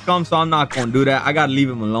not a scum, so I'm not going to do that. I got to leave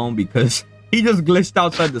him alone because he just glitched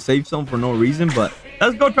outside the safe zone for no reason. But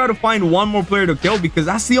let's go try to find one more player to kill because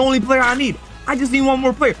that's the only player I need. I just need one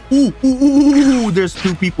more player. Ooh, there's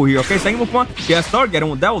 2 people here. Okay, second move, come on. Yes, start. Get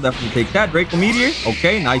him with that. We'll definitely take that. Draco Meteor.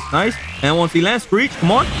 Okay, nice. And once he lands, Screech,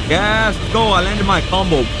 come on. Yes, let's go. I landed my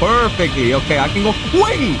combo perfectly. Okay, I can go.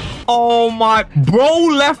 Wait. Oh, my. Bro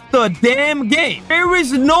left the damn game. There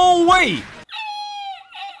is no way.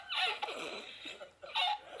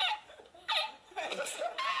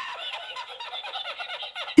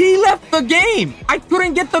 He left the game. I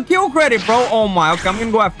couldn't get the kill credit, bro. Oh my. Okay, I'm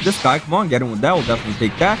gonna go after this guy. Come on, get him with that. We'll definitely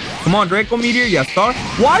take that. Come on, Draco Meteor. Yes, sir.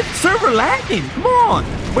 Why is the server lagging? Come on.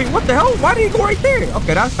 Wait, what the hell? Why did he go right there?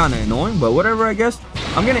 Okay, that's kind of annoying, but whatever, I guess.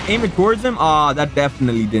 I'm gonna aim it towards him. That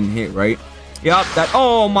definitely didn't hit, right? Yup, that.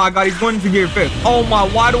 Oh my God, he's going into gear 5th. Oh my,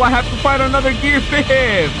 why do I have to fight another gear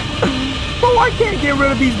 5th? Bro, I can't get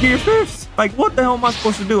rid of these gear 5ths. Like, what the hell am I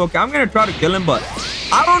supposed to do? Okay, I'm gonna try to kill him, but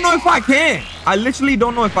I don't know if I can. I literally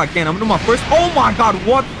don't know if I can. I'm gonna do my first. Oh my God,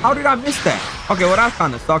 what? How did I miss that? Okay, well, that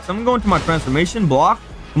kind of sucks. I'm going to my transformation block.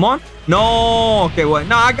 Come on. No. Okay, what?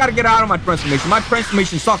 No, I gotta get out of my transformation. My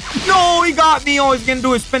transformation sucks. No, he got me. Oh, he's gonna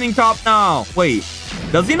do his spinning top now. Wait,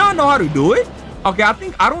 does he not know how to do it? Okay,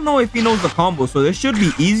 I don't know if he knows the combo, so this should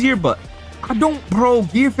be easier, but I don't, bro.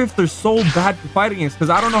 Gear 5th are so bad to fight against because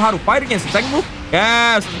I don't know how to fight against the second move.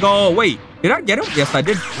 Yes, let's go. Wait. Did I get him? Yes, I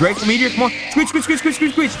did. Draco Meteor, come on.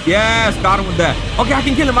 Screech. Yes, got him with that. Okay, I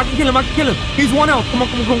can kill him. He's 1 health. Come on.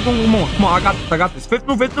 I got this. Fifth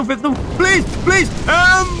move. Please.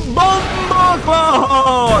 And bomba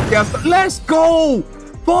cloud. Yes, let's go.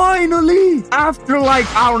 Finally, after like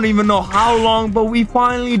I don't even know how long, but we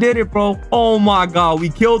finally did it, bro. Oh my God, we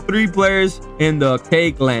killed 3 players in the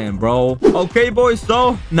Cake Land, bro. Okay, boys,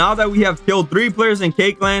 so now that we have killed 3 players in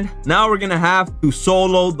Cake Land, now we're gonna have to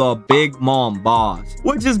solo the Big Mom boss,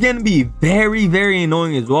 which is gonna be very, very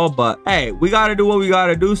annoying as well. But hey, we gotta do what we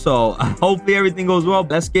gotta do, so hopefully everything goes well.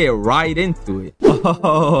 Let's get right into it.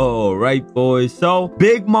 Oh, right, boys, so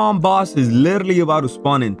Big Mom boss is literally about to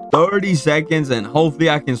spawn in 30 seconds, and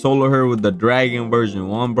hopefully I can solo her with the Dragon version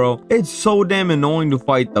 1, bro. It's so damn annoying to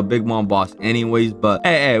fight the Big Mom boss anyways, but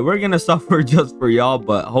hey, we're gonna suffer just for y'all.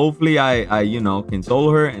 But hopefully I you know, can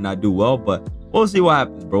solo her and I do well, but we'll see what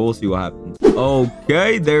happens, bro. We'll see what happens.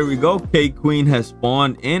 Okay, there we go. Cake Queen has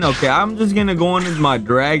spawned in. Okay, I'm just gonna go in with my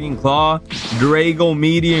Dragon Claw, Drago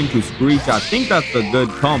Meteor into Screech. I think that's a good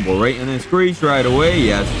combo, right? And then Screech right away.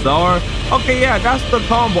 Yes, sir. Okay, yeah, that's the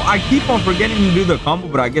combo. I keep on forgetting to do the combo,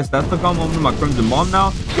 but I guess that's the combo. I'm doing my Crimson Bomb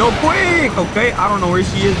now. Yo, quick. Okay, I don't know where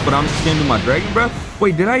she is, but I'm just gonna do my Dragon Breath.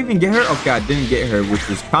 Wait, did I even get her? Okay, I didn't get her, which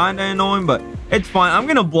is kind of annoying, but it's fine. I'm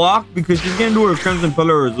gonna block because she's gonna do her Crimson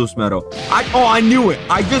Pillar or Zeus Metal. I knew it.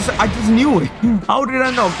 I just knew it. How did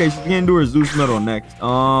I know? Okay, she's gonna do her Zeus Metal next.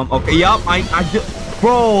 Okay, yup. I just,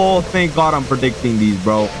 bro. Thank God I'm predicting these,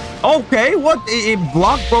 bro. Okay, what? It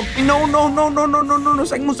blocked, bro. No.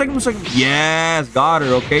 Second move. Yes, got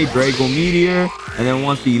her. Okay, Drago Meteor, and then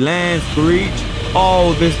once he lands, Screech.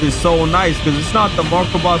 Oh, this is so nice because it's not the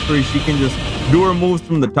Marco boss where she can just do her moves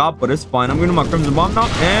from the top, but it's fine. I'm gonna do my Crimson Bomb now,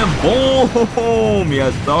 and boom.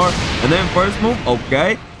 Yes, sir. And then first move.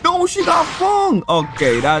 Okay. No, she got flung.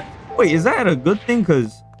 Okay, wait, is that a good thing?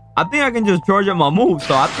 Because I think I can just charge up my move,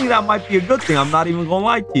 so I think that might be a good thing. I'm not even gonna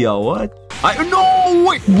lie to y'all. What? No,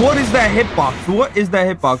 wait. What is that hitbox? What is that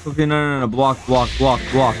hitbox? Okay, no. Block.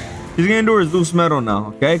 She's gonna do her Zeus Metal now.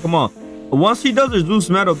 Okay, come on. Once she does her Zeus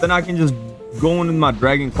Metal, then I can just go into my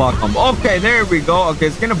Dragon Claw combo. Okay, there we go. Okay,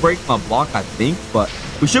 it's gonna break my block, I think, but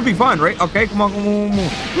we should be fine, right? Okay, come on.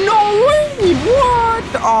 No way! What?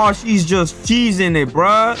 Oh, she's just cheesing it,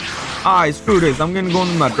 bruh. Alright, screw this. I'm gonna go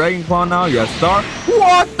into my Dragon Claw now. Yes, sir.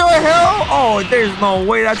 What the hell? Oh, there's no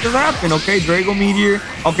way that just happened. Okay, Drago Meteor.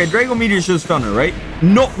 Okay, Drago Meteor should stun her, right?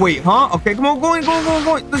 No, wait, huh? Okay, come on, going.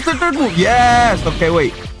 This is the third move. Yes. Okay,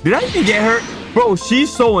 wait. Did I even get her? Bro, she's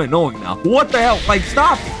so annoying now. What the hell? Like,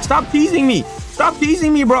 stop teasing me. Stop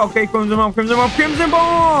teasing me, bro. Okay, Crimson Bomb.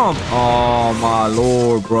 Oh, my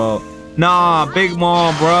lord, bro. Nah, Big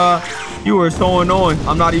Mom, bro. You are so annoying.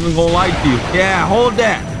 I'm not even gonna lie to you. Yeah, hold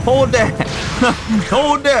that.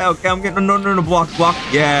 Hold that. Okay, I'm getting no, block.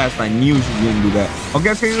 Yes, I knew she was gonna do that.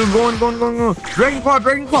 Okay, going.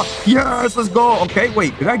 Dragon Claw. Yes, let's go. Okay,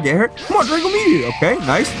 wait, did I get her? Come on, Dragon Meteor. Okay,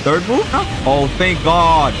 nice. Third move. Oh, thank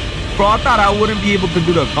God. Bro, I thought I wouldn't be able to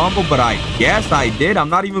do the combo, but I guess I did. I'm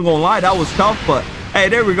not even gonna lie, that was tough, but hey,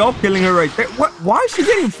 there we go. Killing her right there. What? Why is she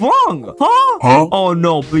getting flung? Huh? Oh,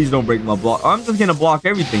 no. Please don't break my block. I'm just going to block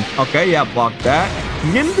everything. Okay, yeah, block that.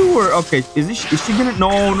 I'm going to do her. Okay, is she going to?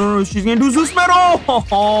 No. She's going to do Zeus Metal.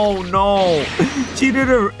 Oh, no. She did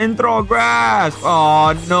her intro grass.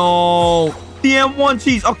 Oh, no. The M1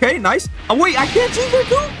 cheese. Okay, nice. Oh, wait, I can't cheese her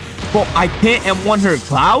too? Bro, I can't M1 her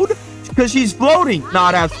cloud? Because she's floating.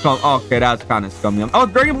 Nah, that's scum. Okay, that's kind of scummy. Oh,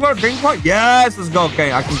 Dragon Claw. Yes, let's go.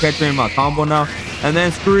 Okay, I can catch her in my combo now. And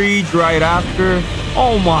then Screech right after.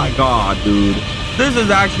 Oh my God, dude. This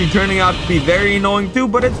is actually turning out to be very annoying too,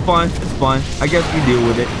 but it's fun. It's fun. I guess we deal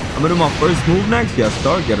with it. I'm gonna do my first move next. Yes,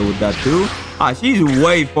 start. Get her with that too. Ah, she's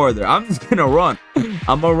way further. I'm just gonna run.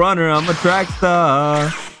 I'm a runner. I'm a track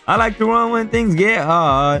star. I like to run when things get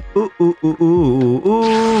hard. Ooh.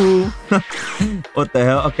 What the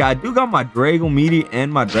hell? Okay, I do got my Dragon Meteor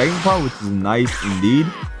and my Dragon Claw, which is nice indeed.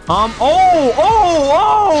 Yo,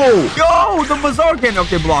 the Berserker.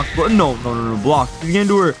 Okay, block. No, block. She's gonna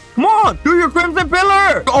do her. Come on, do your Crimson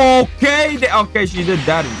Pillar. Okay, she did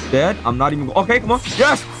that instead. I'm not even. Okay, come on.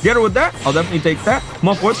 Yes, get her with that. I'll definitely take that. Come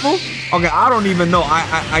on, fourth move. Okay, I don't even know.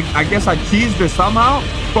 I guess I cheesed her somehow.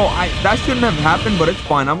 Bro, that shouldn't have happened, but it's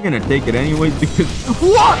fine. I'm gonna take it anyways because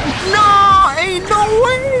what? No, ain't no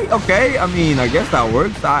way. Okay, I mean, I guess that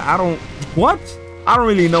works. I don't. What? I don't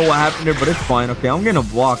really know what happened there, but it's fine. Okay, I'm gonna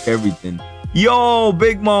block everything. Yo,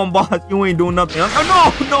 Big Mom Boss, you ain't doing nothing. No,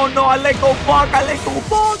 I let go block.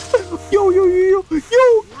 Yo,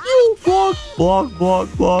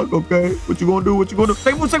 block. Okay, what you gonna do?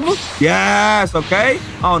 Second move. Yes, okay.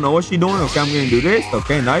 I don't know what she doing. Okay, I'm gonna do this.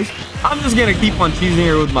 Okay, nice. I'm just gonna keep on cheesing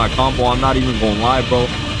her with my combo. I'm not even gonna lie, bro.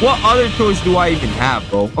 What other choice do I even have,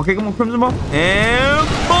 bro? Okay, come on, Crimson Ball. And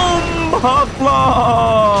boom!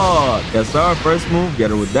 Claw. Yes, sir. First move.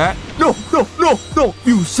 Get her with that. No.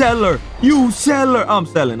 You seller. I'm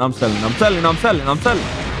selling. Bro,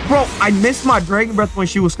 I missed my Dragon Breath when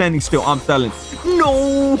she was standing still. I'm selling.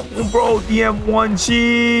 No, bro. The M1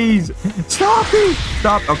 cheese. Stop it.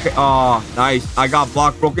 Stop. Okay. Oh, nice. I got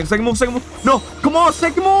block broken. Second move. No. Come on.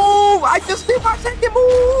 Second move. I just did my second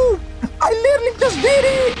move. I literally just did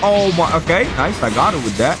it. Oh, my. Okay. Nice. I got her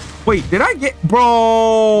with that. Wait, did I get...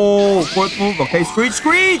 Bro. Fourth move. Okay,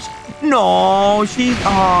 Screech. No, she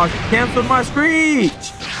canceled my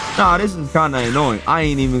Screech. Nah, this is kind of annoying. I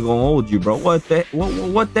ain't even gonna hold you, bro. What the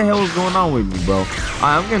hell is going on with me, bro?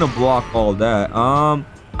 I'm gonna block all that. I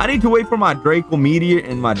need to wait for my Draco Meteor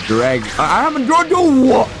and my Dragon. I haven't drawn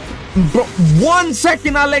what? Bro, 1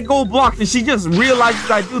 second I let go of block and she just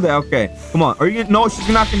realizes I do that. Okay, come on. Are you gonna... No, she's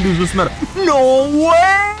not gonna do Zeus Metal. No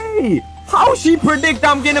way! How she predict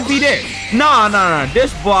I'm gonna be there? Nah.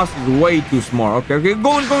 This boss is way too smart. Okay.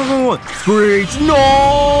 Going. Screech.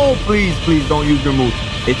 No! Please don't use your move.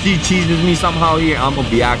 If she cheeses me somehow here, I'm gonna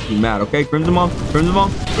be actually mad. Okay, Crimson Bomb.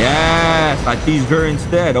 Yes, I teased her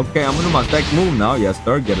instead. Okay, I'm gonna do my second move now. Yes,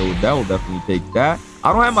 sir. Get her with that. We'll definitely take that.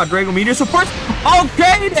 I don't have my Dragon Meteor, so first.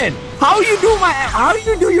 Okay, then. How you do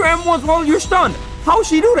your M1s while you're stunned? How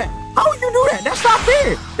she do that? How you do that? That's not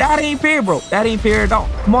fair. That ain't fair, bro. That ain't fair at all.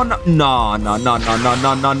 Come on. No.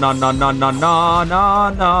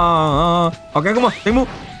 Okay, come on. Take move.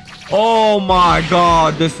 Oh my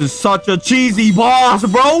God. This is such a cheesy boss,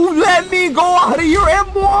 bro. Let me go out of your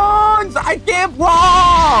M1s. I can't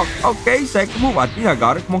block. Okay, second move. I think I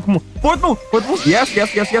got it. Come on. Fourth move. Yes.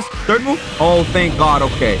 Third move. Oh, thank God.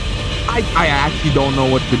 Okay. I actually don't know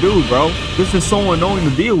what to do, bro. This is so annoying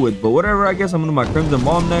to deal with, but whatever. I guess I'm gonna do my Crimson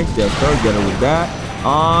Bomb next. Yes, sir. Get her with that.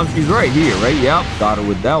 She's right here, right? Yep. Got her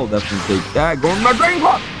with that. We'll definitely take that. Going to my Dragon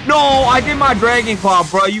Claw. No, I did my Dragon Claw,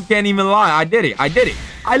 bro. You can't even lie. I did it.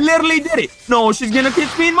 I literally did it. No, she's gonna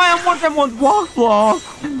catch me in my M1's block.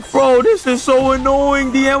 Bro, this is so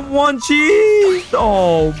annoying. The M1 cheese.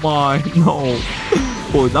 Oh my, no.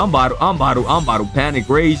 Boys, I'm about to panic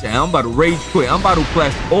rage, and I'm about to rage quit. I'm about to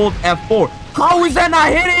press Alt F4. How is that not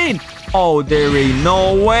hitting? Oh, there ain't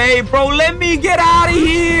no way, bro. Let me get out of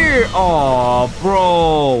here. Oh,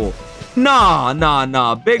 bro.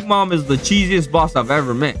 Nah. Big Mom is the cheesiest boss I've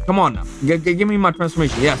ever met. Come on now. Give me my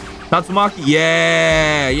transformation. Yes. Tatsumaki.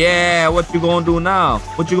 Yeah. What you gonna do now?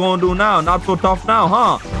 Not so tough now,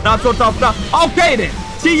 huh? Not so tough now. Okay, then.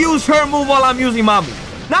 She used her move while I'm using my move.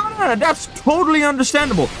 No. That's totally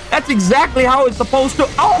understandable. That's exactly how it's supposed to.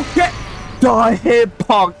 Okay. the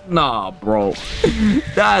hitbox? Nah, bro.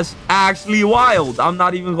 That's actually wild. I'm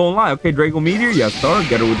not even gonna lie. Okay, Draco Meteor. Yes, sir.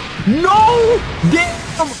 Get it with... No!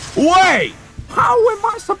 Damn! Wait! How am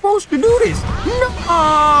I supposed to do this?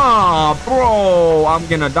 Nah, bro. I'm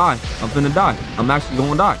gonna die. I'm gonna die. I'm actually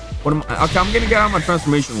gonna die. What am I? Okay, I'm gonna get out of my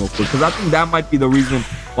transformation real quick because I think that might be the reason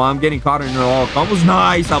why I'm getting caught in it all. Combos.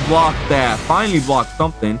 Nice. I blocked that. Finally blocked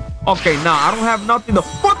something. Okay, nah, I don't have nothing to...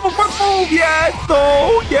 Move. Yes,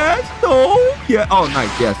 no. Yes, no. Yeah. Oh, nice.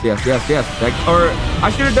 Yes. Or I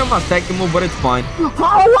should have done my second move, but it's fine.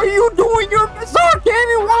 How are you doing your Berserk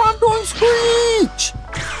Cannon while I'm doing Screech?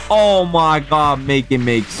 Oh my god, make it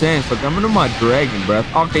make sense. Look, I'm gonna do my Dragon Breath.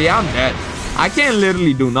 Okay, yeah, I'm dead. I can't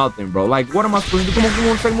literally do nothing, bro. Like, what am I supposed to do? Come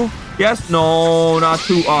on, second move. Yes, no, not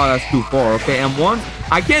too. Oh, that's too far. Okay, M1s.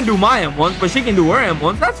 I can't do my M1s, but she can do her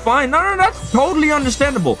M1s. That's fine. No, that's totally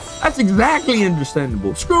understandable. That's exactly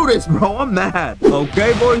understandable. Screw this, bro. I'm mad.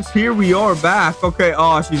 Okay, boys, here we are back. Okay,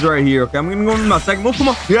 oh, she's right here. Okay, I'm gonna go into my second move. Come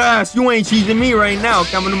on. Yes, you ain't cheating me right now.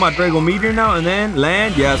 Okay, I'm gonna do my Draco Meteor now, and then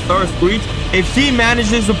land. Yes, sir, Screech. If she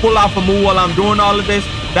manages to pull off a move while I'm doing all of this,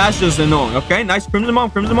 that's just annoying. Okay, nice. Crimson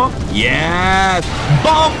Bomb. Yes.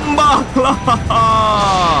 Bomba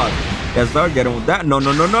Clock. Yes, sir. Get on with that. No.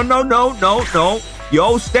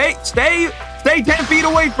 Yo, stay 10 feet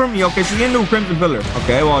away from me. Okay, she didn't do Crimson Pillar.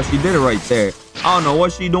 Okay, well, she did it right there. I don't know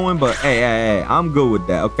what she's doing, but hey, I'm good with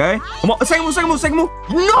that. Okay, come on. Second move.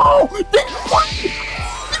 No!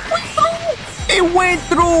 It went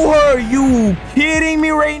through her. You kidding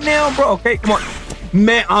me right now, bro? Okay, come on.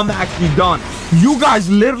 Man, I'm actually done. You guys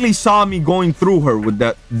literally saw me going through her with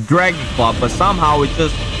that Dragon Claw, but somehow it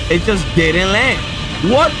just didn't land.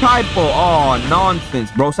 What type of... Oh, nonsense,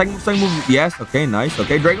 bro. Second move. Yes. Okay, nice.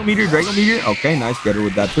 Okay, Draco Meteor. Okay, nice. Get her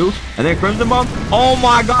with that, too. And then Crimson Bomb. Oh,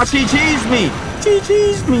 my God. She cheesed me.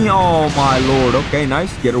 Oh, my Lord. Okay,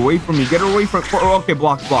 nice. Get away from me. Okay,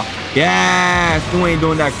 block. Yes. You ain't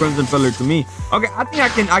doing that Crimson Pillar to me. Okay, I think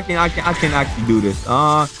I can actually do this.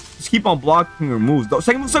 Just keep on blocking her moves, though.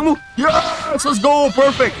 Second move. Yes, let's go.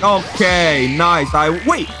 Perfect. Okay, nice. I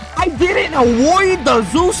didn't avoid the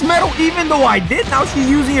Zeus medal, even though I did. Now she's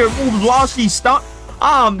using her moves while she's stuck.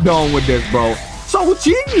 I'm done with this, bro. So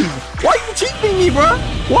cheap. Why you cheating me, bro?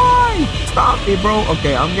 Why? Stop it, bro.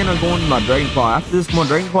 Okay, I'm gonna go into my Dragon Claw. After this, more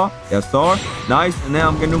Dragon Claw. Yes, sir. Nice. And then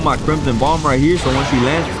I'm gonna do my Crimson Bomb right here. So when she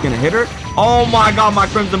lands, it's gonna hit her. Oh my God, my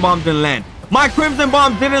Crimson Bomb didn't land.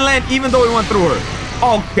 Even though it went through her.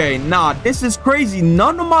 Okay, nah, this is crazy.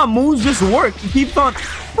 None of my moves just work. He keeps on...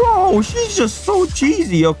 Bro, she's just so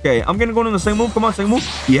cheesy. Okay, I'm gonna go to the same move. Come on, second move.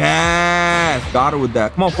 Yes, got her with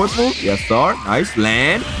that. Come on, first move. Yes, sir. Nice.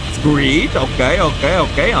 Land. Screech. Okay.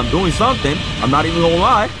 I'm doing something. I'm not even gonna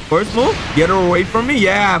lie. First move. Get her away from me.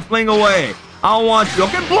 Yeah, fling away. I don't want you.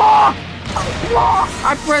 Okay, block.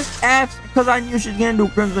 I pressed F because I knew she's gonna do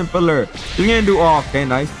Crimson Pillar. She's gonna do... Oh, okay,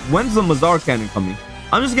 nice. When's the Mazar Cannon coming?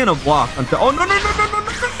 I'm just gonna block until... Oh, no.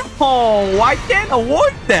 Oh, I can't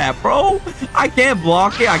avoid that, bro. I can't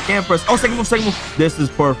block it. I can't press... Oh, second move. This is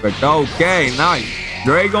perfect. Okay, nice.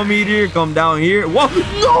 Draco Meteor, come down here. Whoa.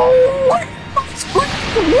 No! My Screech.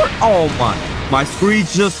 Oh, my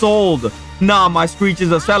Screech just sold. Nah, my Screech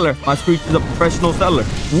is a seller. My Screech is a professional seller.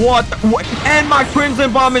 What? And my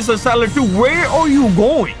Crimson Bomb is a seller, too. Where are you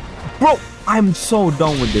going? Bro, I'm so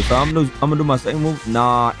done with this. I'm gonna do my second move.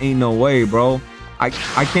 Nah, ain't no way, bro. I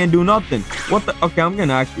can't do nothing. What the? Okay, I'm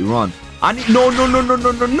gonna actually run. I need... No.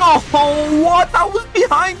 What? I was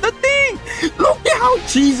behind the thing. Look at how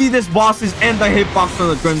cheesy this boss is and the hitbox on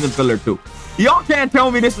the Crimson Pillar too. Y'all can't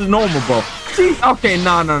tell me this is normal, bro. Okay,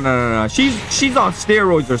 no. She's on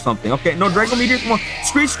steroids or something. Okay, no, Draco Meteor, come on.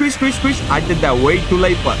 Screech. I did that way too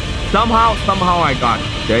late, but somehow I got it.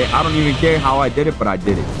 Okay, I don't even care how I did it, but I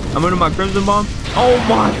did it. I'm gonna do my Crimson Bomb. Oh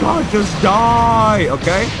my God, just die.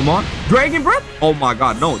 Okay, come on. Dragon Breath. Oh my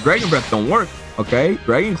God, no, Dragon Breath don't work. Okay,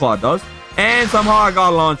 Dragon Claw does. And somehow I got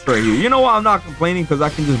launched right here. You know what? I'm not complaining because I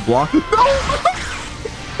can just block it. No, I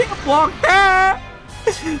can't block that.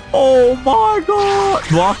 Oh my God.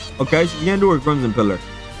 Block. Okay, she's gonna do her Crimson Pillar.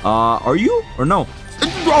 Are you or no?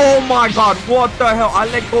 Oh my God, what the hell? I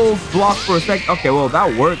let go of block for a sec. Okay, well,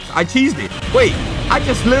 that works. I cheesed it. Wait, I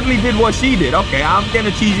just literally did what she did. Okay, I'm gonna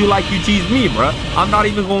cheese you like you cheesed me, bruh. I'm not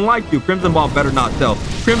even gonna like you. Crimson Bomb better not sell.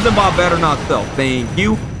 Thank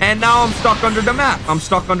you. And now I'm stuck under the map.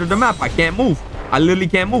 I can't move. I literally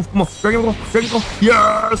can't move. Come on, Dragon Ball.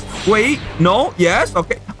 Yes. Wait, no, yes,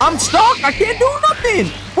 okay. I'm stuck. I can't do nothing.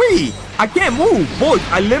 Wait, I can't move. Boys,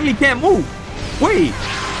 I literally can't move. Wait.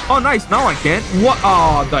 Oh, nice. Now I can. What?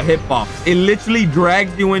 Oh, the hitbox. It literally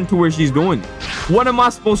drags you into where she's doing it. What am I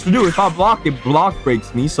supposed to do? If I block, it block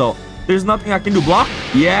breaks me. So there's nothing I can do. Block.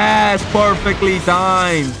 Yes, perfectly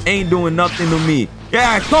timed. Ain't doing nothing to me.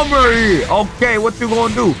 Yeah, come right here. Okay, what you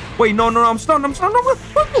gonna do? Wait, no, I'm stunned.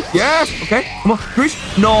 Yes, okay. Come on, Chris.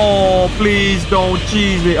 No, please don't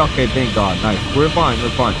cheese it. Okay, thank God. Nice. We're fine.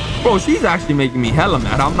 Bro, she's actually making me hella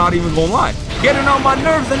mad. I'm not even gonna lie. Getting on my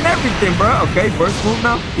nerves and everything, bro. Okay, first move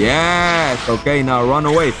now. Yes. Okay, now run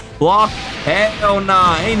away. Block. Hell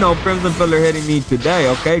nah. Ain't no Crimson Pillar hitting me today.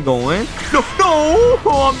 Okay, go in. No.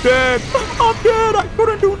 Oh, I'm dead. I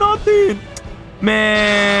couldn't do nothing.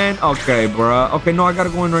 Man. Okay, bro. Okay, no, I gotta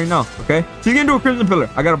go in right now. Okay. She's gonna do a Crimson Pillar.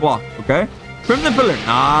 I gotta block. Okay. Crimson Pillar.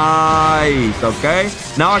 Nice. Okay.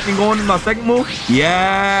 Now I can go into my second move.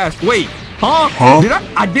 Yes. Wait. Huh? Did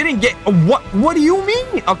I didn't get what do you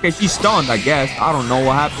mean? Okay, she's stunned, I guess. I don't know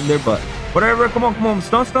what happened there, but whatever. Come on.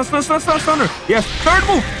 Stun her. Yes, third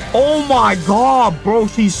move. Oh my god, bro,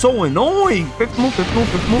 she's so annoying. Fifth move.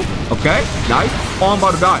 Okay, nice. Oh, I'm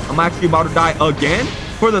about to die. I'm actually about to die again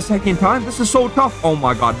for the second time. This is so tough. Oh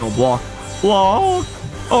my god, no block. Oh,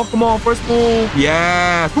 come on, first move.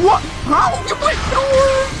 Yes. What? How am I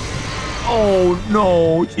doing? Oh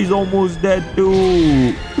no, she's almost dead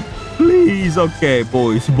too. Please, okay,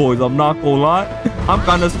 boys, I'm not gonna lie. I'm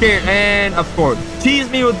kind of scared, and of course, tease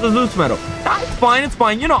me with the loose metal. It's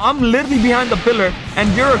fine. You know, I'm literally behind the pillar,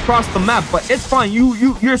 and you're across the map, but it's fine.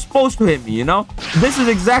 You're supposed to hit me, you know? This is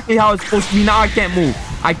exactly how it's supposed to be. Now I can't move.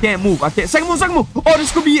 Second move. Oh,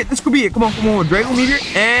 this could be it. Come on. Dragon Meteor,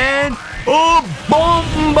 and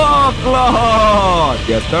Bomba Cloud.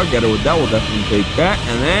 Yes, sir. Get it with that. We'll definitely take that,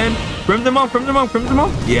 and then Crimson Mom.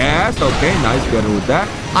 Yes, okay, nice. Get it with that.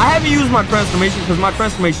 I haven't used my transformation because my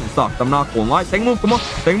transformation sucked. I'm not gonna lie. Second move, come on.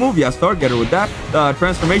 Second move, yes, sir. Get it with that.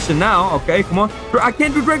 Transformation now. Okay, come on. I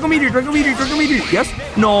can't do Dragon Meteor. Yes.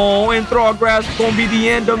 No, Enthrall Grass gonna be the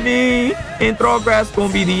end of me. Enthrall Grass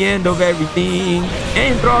gonna be the end of everything.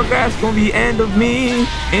 Enthrall Grass gonna be the end of me.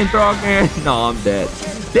 Enthrall Grass. No, I'm dead.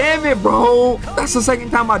 Damn it, bro. That's the second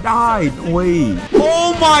time I died. No way.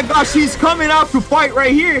 Oh my gosh, she's coming out to fight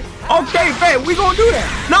right here. Okay, bet. We gonna do that.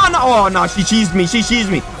 No. Oh, no, she cheesed me.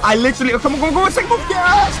 I literally, come on, second move.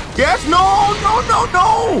 Yes. No,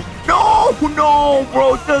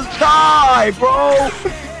 bro. Just die, bro.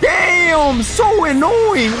 Damn, so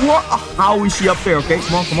annoying. What? How is she up there? Okay,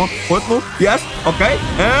 come on. Fourth move. Yes. Okay.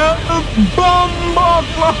 And Bomba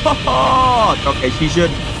Cloud. Okay, she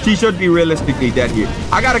should be realistically dead here.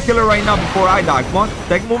 I gotta kill her right now before I die. Come on.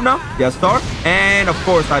 Second move now. Yes, sir. And of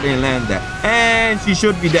course, I didn't land that. And she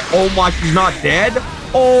should be dead. Oh my, she's not dead.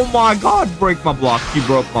 Oh my god, break my block. She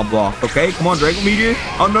broke my block. Okay, come on, Dragon Meteor.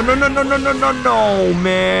 Oh, no,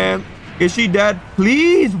 man. Is she dead?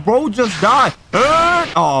 Please, bro, just die.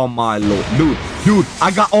 Oh my lord. Dude,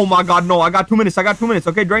 oh my god, no, I got 2 minutes.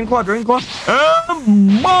 Okay, Dragon Claw.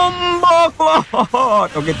 Bomba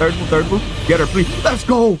Cloud. Okay, third move. Get her, please. Let's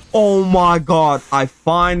go. Oh my god, I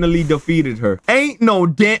finally defeated her. Ain't no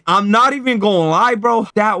damn. I'm not even gonna lie, bro.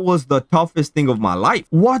 That was the toughest thing of my life.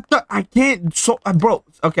 What the? I can't. Bro.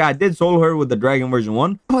 Okay, I did solo her with the Dragon version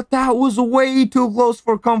 1, but that was way too close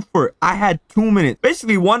for comfort. I had 2 minutes,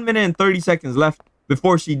 basically 1 minute and 30 seconds left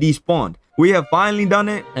before she despawned. We have finally done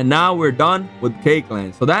it, and now we're done with Cake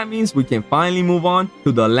Land. So that means we can finally move on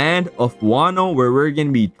to the land of Wano, where we're going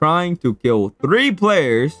to be trying to kill 3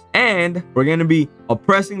 players, and we're going to be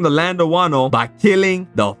oppressing the land of Wano by killing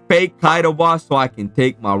the fake Kaido boss so I can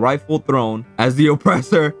take my rightful throne as the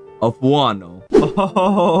oppressor of Wano.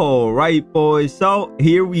 Oh, right, boys. So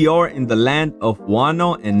here we are in the land of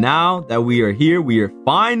Wano, and now that we are here, we are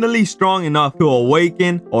finally strong enough to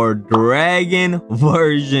awaken our Dragon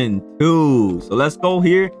version 2. So let's go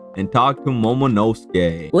here and talk to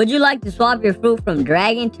Momonosuke. Would you like to swap your fruit from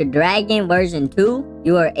Dragon to Dragon version 2?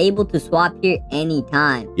 You are able to swap here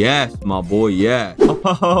anytime. Yes, my boy, yeah.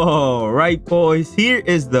 All right, boys. Here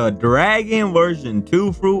is the Dragon version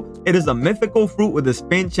 2 fruit. It is a mythical fruit with a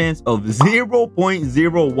spin chance of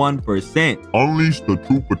 0.01%. Unleash the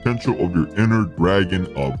true potential of your inner dragon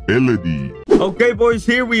ability. Okay, boys,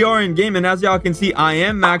 here we are in game, and as y'all can see, I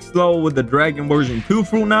am max low with the Dragon version 2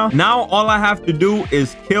 fruit now. Now, all I have to do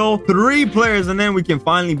is kill 3 players, and then we can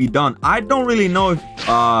finally be done. I don't really know if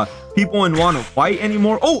people in want to fight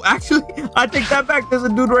anymore. Oh, actually, I take that back. There's a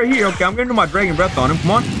dude right here. Okay, I'm gonna do my Dragon Breath on him.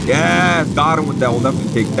 Come on. Yes, got him with that. We'll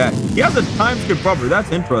definitely take that. He has a time skip rubber.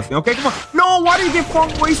 That's interesting. Okay, come on. No, why did he get flung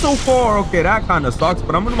away so far? Okay, that kind of sucks,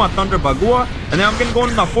 but I'm gonna do my Thunder Bagua, and then I'm gonna go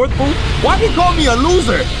into my 4th move. Why did he call me a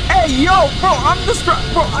loser? Hey, yo, bro, I'm just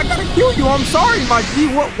bro, I gotta kill you. I'm sorry, my G.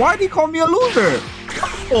 Why did he call me a loser?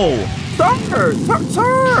 Oh, sir.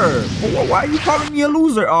 Why are you calling me a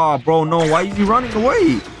loser? Oh, bro, no. Why is he running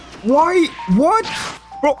away? Why? What?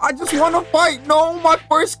 Bro, I just want to fight. No, my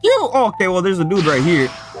first kill. Oh, okay, well, there's a dude right here.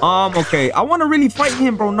 Okay. I want to really fight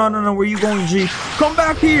him, bro. No. Where you going, G? Come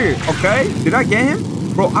back here. Okay. Did I get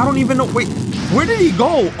him? Bro, I don't even know. Wait, where did he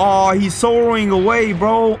go? Oh, he's soaring away,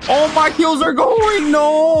 bro. All my kills are going.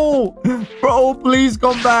 No. Bro, please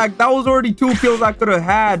come back. That was already 2 kills I could have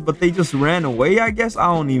had, but they just ran away, I guess.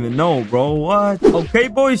 I don't even know, bro. What? Okay,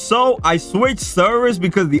 boys. So I switched servers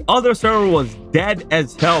because the other server was dead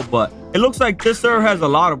as hell, but it looks like this server has a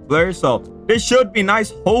lot of players, so this should be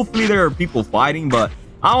nice. Hopefully there are people fighting, but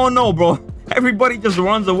I don't know, bro. Everybody just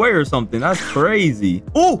runs away or something. That's crazy.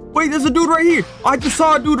 Oh, wait, there's a dude right here. I just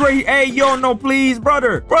saw a dude right here. Hey, yo, no, please,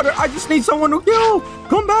 brother. I just need someone to kill.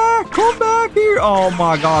 Come back here. Oh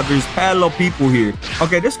my God, there's hella people here.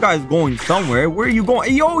 Okay, this guy's going somewhere. Where are you going?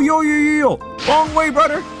 Hey, yo. Wrong way,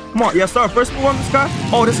 brother. Come on. Yes, sir. First move on this guy.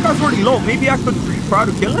 Oh, this guy's already low. Maybe I could try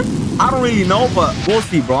to kill him. I don't really know, but we'll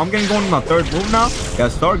see, bro. I'm going to go into my 3rd move now.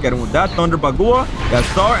 Yes, sir. Get him with that Thunder Bagua. Yes,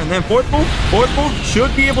 sir. And then 4th move. 4th move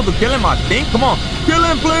should be able to kill him, I think. Come on. Kill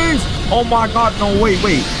him, please. Oh, my God. No, wait.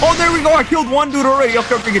 Oh, there we go. I killed 1 dude already.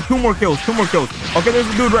 Okay. Get 2 more kills. Okay, there's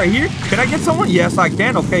a dude right here. Can I get someone? Yes, I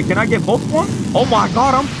can. Okay, can I get both of them? Oh, my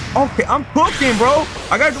God. I'm cooking, bro.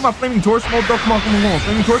 I got to do my Flaming Torch mode, though. Come on.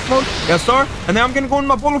 Flaming Torch mode. Yes, sir. And then I'm going to go into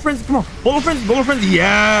my Bolo Frenzy. Come on. Bolo Frenzy.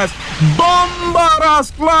 Yes.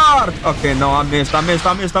 Bombaras Clar. Okay, no, I missed.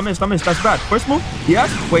 That's bad. First move. Yes.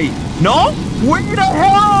 Wait. No? Where the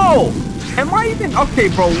hell? Am I even? Okay,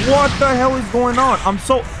 bro. What the hell is going on? I'm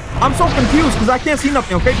so confused because I can't see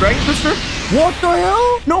nothing. Okay, Dragon Twister. What the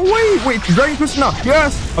hell? No, wait. Dragon Twister now.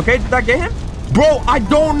 Yes. Okay, did I get him? Bro, I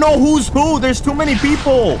don't know who's who. There's too many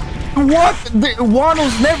people. What?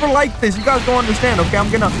 Wano's never like this. You guys don't understand. Okay, I'm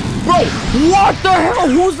gonna... Bro, what the hell?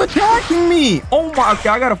 Who's attacking me? Oh my... Okay,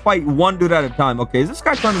 I gotta fight 1 dude at a time. Okay, is this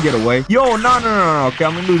guy trying to get away? Yo, no. Okay,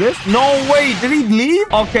 I'm gonna do this. No, wait. Did he leave?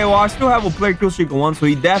 Okay, well, I still have a player kill streak of 1, so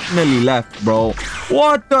he definitely left, bro.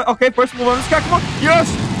 What the... Okay, first move on this guy. Come on. Yes.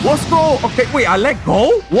 Let's go. Okay, wait. I let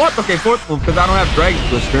go? What? Okay, 4th move because I don't have Dragon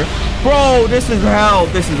Twister. Bro, this is hell.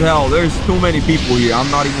 There's too many people here. I'm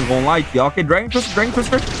not even gonna lie to you. Okay, Dragon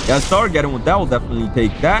Twister. Yes, sir. Get him with that. We'll definitely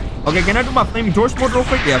take that. Okay, can I do my Flaming Torch mode real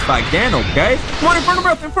quick? Yes, I can. Okay. Come on,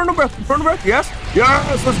 Inferno Breath. Yes.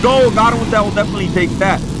 Let's go. Got him with that. We'll definitely take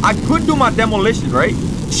that. I could do my Demolition, right?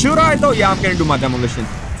 Should I, though? Yeah, I'm gonna do my Demolition.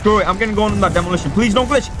 Screw it. I'm gonna go into my Demolition. Please don't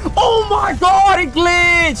glitch. Oh my God, it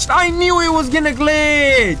glitched. I knew it was gonna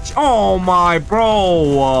glitch. Oh my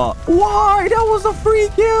bro. Why? That was a free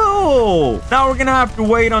kill. Now we're gonna have to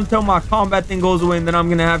wait until my combat thing goes away, and then I'm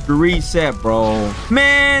gonna have to reset, bro.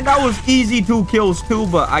 Man, that was easy 2 kills too,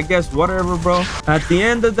 but I guess whatever, bro. At the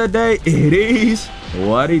end of the day, it is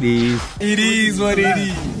what it is. It is what it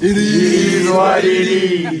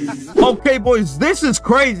is. Okay, boys, this is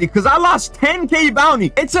crazy because I lost 10k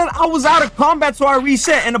bounty. It said I was out of combat, so I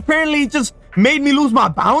reset, and apparently it just made me lose my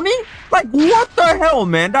bounty. Like, what the hell,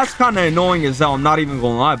 man? That's kind of annoying as hell. I'm not even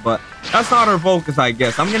gonna lie, but that's not our focus, I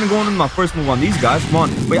guess. I'm gonna go into my first move on these guys. Come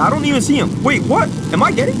on. Wait, I don't even see him. Wait, what? Am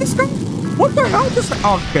I getting this guy? What the hell?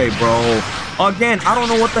 Okay, bro. Again, I don't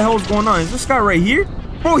know what the hell is going on. Is this guy right here?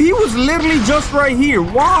 Bro, he was literally just right here.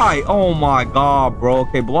 Why? Oh my God, bro.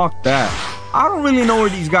 Okay, block that. I don't really know where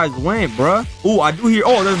these guys went, bruh. Oh, I do hear...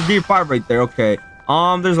 Oh, there's a Gear 5 right there. Okay.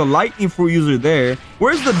 There's a Lightning Fruit user there.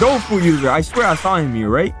 Where's the Dough Fruit user? I swear I saw him here,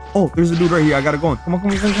 right? Oh, there's a dude right here. I gotta go. Come on.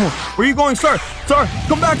 Where are you going, sir? Sir,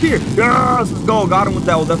 come back here. Yes, let's go. Got him with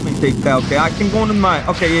that. We'll definitely take that. Okay, I can go into my...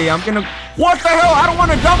 Okay, yeah, I'm gonna... What the hell? I don't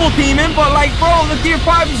want to double team him, but like, bro, the Gear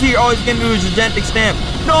 5 is here. Oh, he's gonna do his Gigantic Stamp.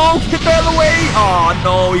 No, get the other way. Oh,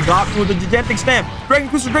 no, he got me with the Gigantic Stamp. Dragon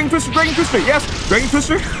Twister. Yes, Dragon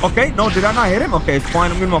Twister. Okay, no, did I not hit him? Okay, it's fine.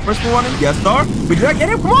 I'm getting my first move on him. Yes, sir. Wait, did I get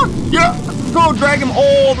him? Come on. Yeah. Go drag him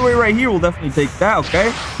all the way right here. We'll definitely take that,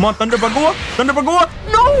 okay? Come on, Thunder Bagua.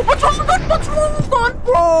 No, what's wrong,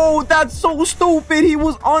 bro? That's so stupid. He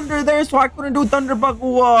was under there, so I couldn't do Thunder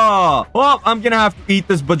Bagua. Well, I'm gonna have to eat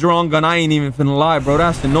this Battlegrounds gun. I ain't even finna lie, bro.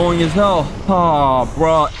 That's annoying as hell. Oh,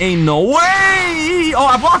 bro, ain't no way. Oh,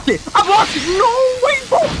 I blocked it. No way,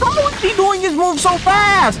 bro. How is he doing his move so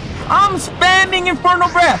fast? I'm spamming Inferno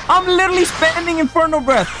Breath. I'm literally spamming Inferno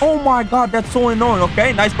Breath. Oh my God, that's so annoying.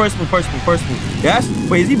 Okay, nice first move. Yes.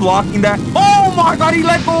 Wait, is he blocking that? Oh my God, he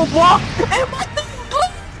let go of block. And my thing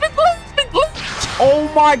glitched. Oh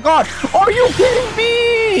my God, are you kidding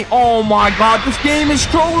me? Oh my God, this game is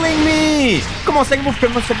trolling me. Come on, second move.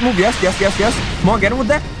 Yes. Come on, get him with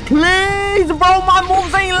that. Please, bro, my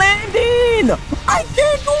moves ain't landing. I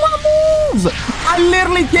can't do my moves. I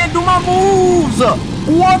literally can't do my moves.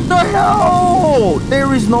 What the hell?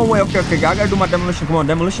 There is no way. Okay. I gotta do my demolition. Come on,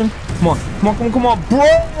 demolition. Come on.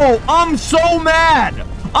 Bro, I'm so mad.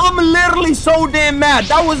 I'm literally so damn mad.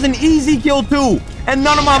 That was an easy kill too. And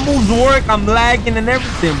none of my moves work. I'm lagging and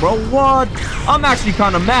everything, bro. What? I'm actually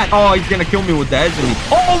kind of mad. Oh, he's going to kill me with that, isn't he?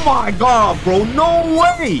 Oh, my God, bro. No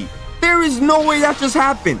way. There is no way that just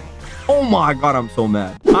happened. Oh, my God. I'm so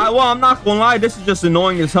mad. All right, well, I'm not going to lie. This is just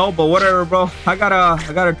annoying as hell, but whatever, bro. I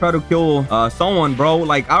gotta try to kill someone, bro.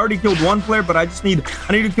 Like, I already killed one player, but I need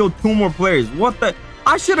to kill 2 more players. What the?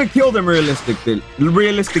 I should have killed him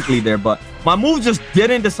realistically there, but my move just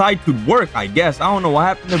didn't decide to work, I guess. I don't know what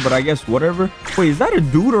happened there, but I guess whatever. Wait, is that a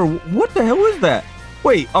dude or what the hell is that?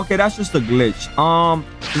 Wait, okay, that's just a glitch.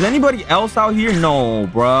 Is anybody else out here? No,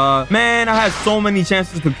 bruh. Man, I had so many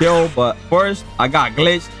chances to kill, but first, I got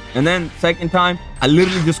glitched. And then second time, I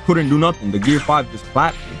literally just couldn't do nothing. The gear 5 just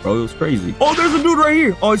clapped me, bro. It was crazy. Oh, there's a dude right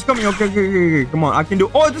here. Oh, he's coming. Okay. Come on, I can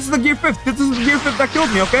do. Oh, this is the gear 5th. This is the gear 5th that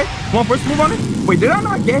killed me, okay? Come on, first move on it. Wait, did I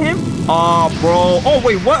not get him? Oh, bro. Oh,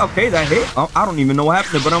 wait, what? Okay, that hit. Oh, I don't even know what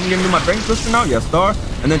happened there, but I'm gonna do my Dragon Twister now. Yes, sir.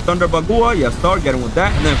 And then Thunder Bagua. Yes, sir. Get him with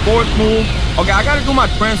that. And then 4th move. Okay, I gotta do my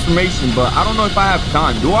transformation, but I don't know if I have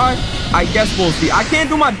time. Do I? I guess we'll see. I can't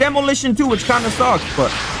do my demolition too, which kind of sucks,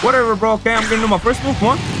 but whatever, bro. Okay, I'm gonna do my first move. Come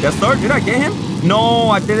on. Yes, sir. Did I get him? No,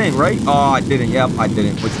 I didn't, right? Oh, I didn't. Yep, I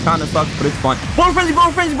didn't, which kind of sucks, but it's fun. Bolo Frenzy, Bolo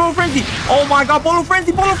Frenzy, Bolo Frenzy. Oh, my God. Bolo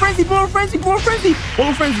Frenzy, Bolo Frenzy, Bolo Frenzy, Bolo Frenzy.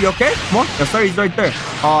 Bolo Frenzy, okay? Come on. Yes, sir. He's right there.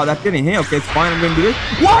 Oh, that didn't hit. Okay, it's fine. I'm going to do this.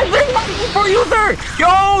 Why is there nothing for user?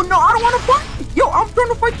 Yo, no, I don't want to fight. Yo, I'm trying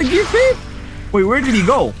to fight the gear 5th. Wait, where did he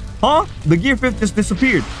go? Huh? The gear 5th just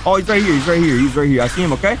disappeared. Oh, he's right here. He's right here. He's right here. I see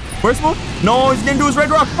him, okay? First move. No, he's going to do his red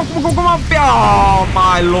rock. Come on. Oh,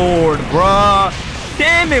 my Lord, bruh.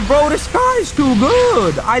 Damn it, bro. This guy's too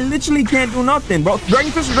good. I literally can't do nothing, bro.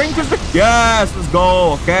 Dragon Twister, Dragon Twister. Yes, let's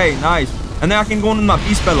go. Okay, nice. And then I can go into my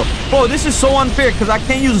Beast Fellow. Bro, this is so unfair because I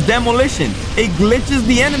can't use Demolition. It glitches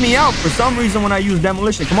the enemy out for some reason when I use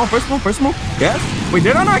Demolition. Come on, first move. Yes. Wait,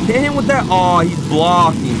 did I not get him with that? Oh, he's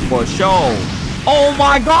blocking for sure. Oh,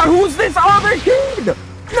 my God. Who's this other kid?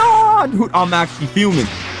 No, dude, I'm actually fuming.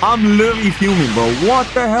 I'm literally fuming, bro. What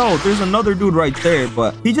the hell? There's another dude right there,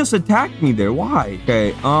 but he just attacked me there. Why?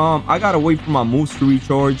 Okay, I gotta wait for my moves to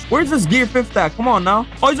recharge. Where's this gear 5th at? Come on now.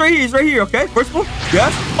 Oh, he's right here. He's right here. Okay, first move.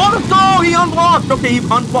 Yes. Oh, let's go. He unblocked. Okay, he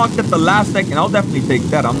unblocked at the last second. I'll definitely take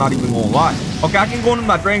that. I'm not even gonna lie. Okay, I can go into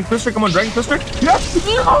my Dragon Twister. Come on, Dragon Twister. Yes.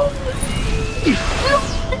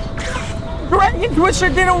 Dragon Twister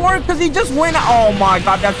didn't work because he just went. Oh my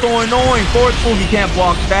God, that's so annoying. 4th move, he can't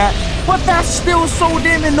block that. But that's still so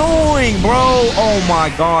damn annoying, bro. Oh my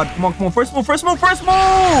God. Come on. First move.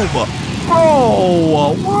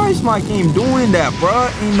 Bro, why is my game doing that, bro?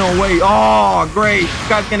 Ain't no way. Oh, great. This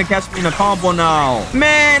guy's gonna catch me in a combo now.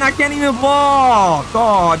 Man, I can't even block.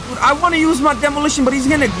 Oh, dude, I want to use my demolition, but he's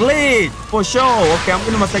gonna glitch for sure. Okay, I'm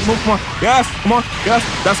gonna my second move. Come on. Yes, come on. Yes,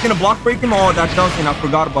 that's gonna block break him. Oh, that doesn't. I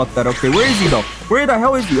forgot about that. Okay, where is he though? Where the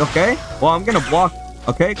hell is he? Okay, well, I'm gonna block.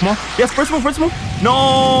 Okay, come on. Yes, first move.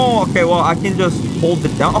 No. Okay, well, I can just hold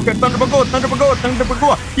it down. Okay, Thunder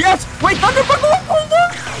Bagua. Yes, wait, Thunder Bagua.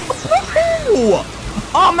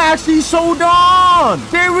 I'm actually so done.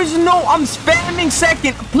 There is no, I'm spamming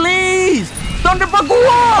second. Please. Thunder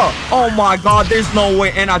Bagua. Oh my God, there's no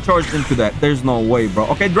way. And I charged into that. There's no way, bro.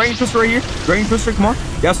 Okay, Dragon Twister right here. Dragon Twister, come on.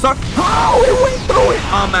 Yes, sir. How it went through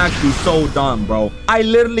it. I'm actually so done, bro. I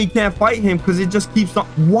literally can't fight him because it just keeps on.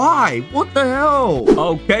 Why? What the hell?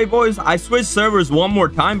 Okay, boys, I switched servers one more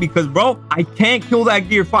time because, bro, I can't kill that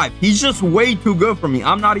gear 5. He's just way too good for me.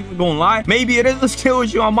 I'm not even gonna lie. Maybe it is a skill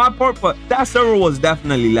issue on my part, but that server was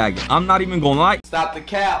definitely lagging. I'm not even gonna lie. Stop the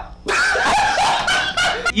cap.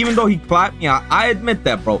 Even though he clapped me, I admit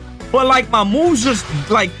that, bro. But like my moves just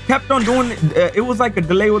like kept on doing it. It was like a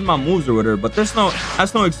delay with my moves or whatever. But that's no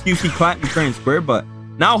excuse. He clapped me fair and square. But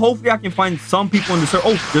now hopefully I can find some people in the server.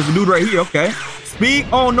 Oh, there's a dude right here. Okay, speak.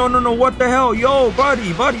 Oh no. What the hell? Yo,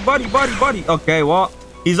 buddy. Okay, well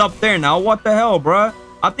he's up there now. What the hell, bro?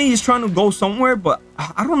 I think he's trying to go somewhere, but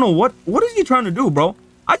I don't know what is he trying to do, bro.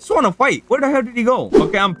 I just want to fight. Where the hell did he go?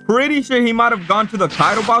 Okay, I'm pretty sure he might have gone to the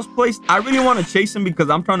KAIDO boss place. I really want to chase him because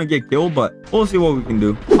I'm trying to get killed, but we'll see what we can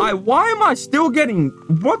do. Why am I still getting...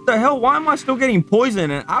 What the hell? Why am I still getting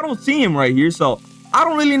poisoned? And I don't see him right here, so I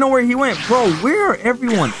don't really know where he went. Bro, where are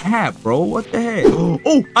everyone at, bro? What the heck?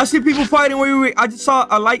 Oh, I see people fighting. Wait. I just saw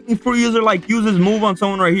a lightning fruit user like use his move on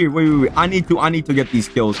someone right here. Wait. I need to get these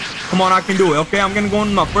kills. Come on, I can do it. Okay, I'm gonna go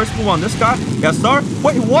into my first move on this guy. Yes, sir.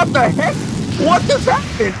 Wait, what the heck? What just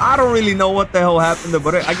happened? I don't really know what the hell happened there,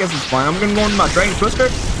 but I guess it's fine. I'm gonna go into my Dragon Twister.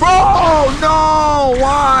 Bro, no!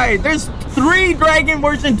 Why? There's 3 Dragon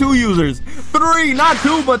version 2 users. 3, not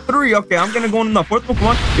 2, but 3. Okay, I'm gonna go into the 4th one. Come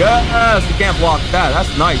on. Yes, you can't block that.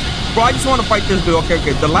 That's nice. Bro, I just want to fight this dude. Okay,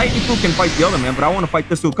 okay. The lightning fruit can fight the other man, but I want to fight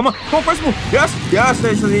this dude. Come on. Go first move. Yes. Yes.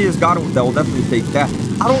 He just got it with that. We'll definitely take that.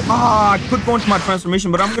 I could go into my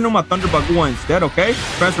transformation, but I'm going to do my Thunder Bagua instead, okay?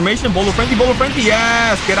 Transformation. Bolo Frenzy. Bolo Frenzy.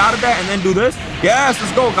 Yes. Get out of that and then do this. Yes.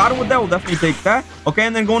 Let's go. Got it with that. We'll definitely take that. Okay,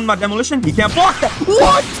 and then go into my demolition. He can't block that.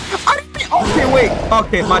 What? Okay, wait.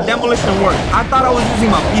 Okay, my demolition worked. I thought I was using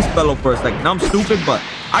my beast bellow for a second. I'm stupid, but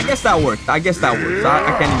I guess that worked. I guess that works.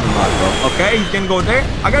 I can't even lie, bro. Okay, he's gonna go there.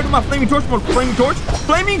 I gotta do my flaming torch mode. Flaming torch.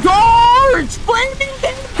 Flaming torch. Flaming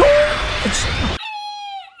torch.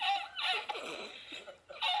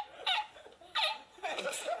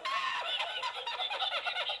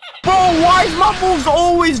 Bro, why does my moves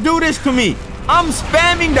always do this to me? I'm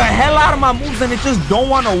spamming the hell out of my moves and it just don't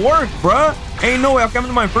want to work, bruh. Ain't no way. Okay, I'm gonna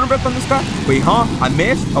do my Inferno Breath on this guy. Wait, huh? I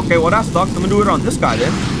missed? Okay, well, that sucks. I'm gonna do it on this guy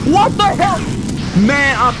then. What the hell?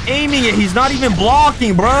 Man, I'm aiming it. He's not even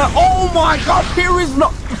blocking, bruh. Oh my god, there is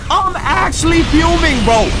no... I'm actually fuming,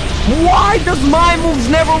 bro. Why does my moves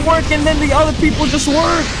never work and then the other people just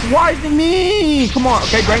work? Why is it me? Come on.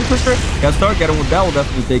 Okay, Dragon Twister. Gotta start. Get him with that. We'll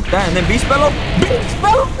definitely take that. And then Beast Bellow. Beast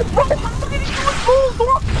Bellow. Bro, how did he do his moves?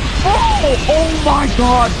 Bro, oh my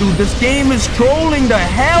god, dude. This game is trolling the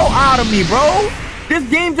hell out of me, bro. This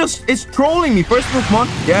game just is trolling me. First move, come on.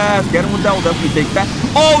 Yes, get him with that. We'll definitely take that.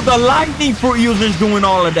 Oh, the lightning fruit user's doing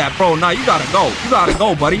all of that, bro. Now you gotta go. You gotta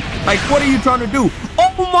go, buddy. Like, what are you trying to do?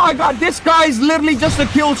 Oh my god, this guy's literally just a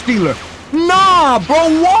kill stealer. Nah,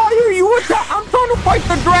 bro, why are you attacking? I'm trying to fight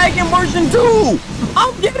the dragon version 2.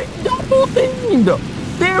 I'm getting double teamed.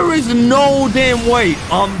 There is no damn way.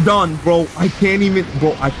 I'm done, bro. I can't even,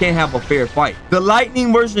 bro. I can't have a fair fight. The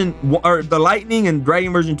lightning version, or the lightning and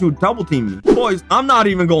dragon version 2 double team me. Boys, I'm not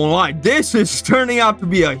even gonna lie. This is turning out to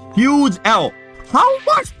be a huge L. How am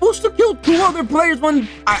I supposed to kill 2 other players when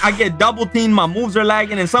I get double teamed, my moves are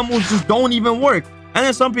lagging, and some moves just don't even work? And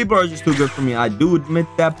then some people are just too good for me. I do admit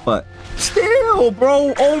that, but still,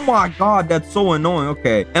 bro. Oh my god, that's so annoying.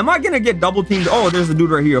 Okay, am I gonna get double teamed? Oh, there's a dude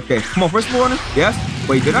right here. Okay, come on, first move on him. Yes.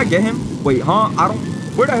 Wait, did I get him? Wait, huh? I don't...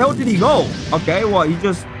 Where the hell did he go? Okay, well, he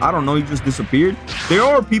just... I don't know. He just disappeared. There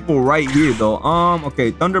are people right here, though.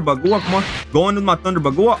 Okay, Thunder Bagua. Come on. Go into my Thunder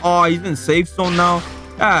Bagua. Oh, he's in safe zone now.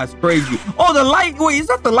 That's crazy. Oh, the light... Wait, is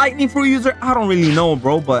that the lightning fruit user? I don't really know,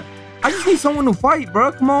 bro, but I just need someone to fight,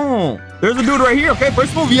 bro. Come on. There's a dude right here. Okay,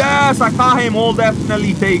 first move. Yes, I caught him. We'll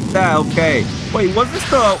definitely take that. Okay. Wait, was this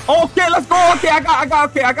the... Okay, let's go. Okay,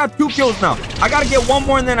 I got 2 kills now. I gotta get 1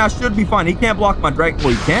 more and then I should be fine. He can't block my dragon.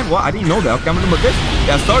 Well, he can? Well, I didn't know that. Okay, I'm gonna do with this.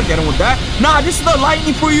 Yeah, start getting with that. Nah, this is the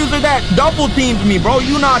lightning fruit user that double teamed me, bro.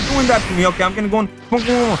 You not doing that to me. Okay, I'm gonna go on. Come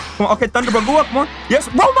on. Okay, Thunder Bagua. Come on. Yes,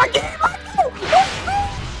 bro, my game.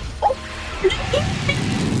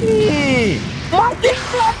 My game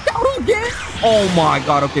blacked out again. Oh my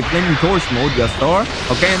god. Okay, flaming torch mode. Yes, sir.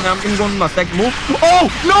 Okay, and then I'm gonna go into my second move. Oh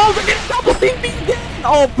no, they're gonna double team me again.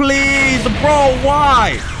 Oh please, bro,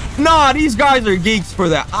 why? Nah, these guys are geeks for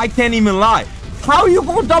that. I can't even lie. How you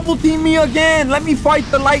gonna double team me again? Let me fight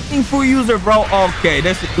the lightning fruit user, bro. Okay,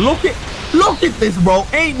 this is... Look at this, bro.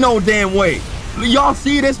 Ain't no damn way. Y'all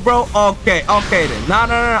see this, bro? Okay then. No.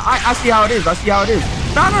 I see how it is. No.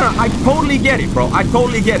 I totally get it, bro. I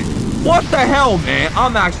totally get it. What the hell, man?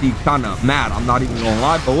 I'm actually kind of mad. I'm not even gonna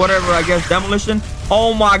lie, but whatever, I guess. Demolition.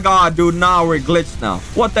 Oh my god, dude. Now we're glitched now.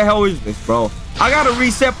 What the hell is this, bro? I gotta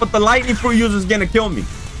reset, but the lightning fruit user is gonna kill me.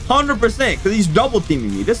 100%, because he's double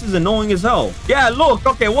teaming me. This is annoying as hell. Yeah, look.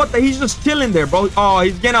 Okay, what the... He's just chilling there, bro. Oh,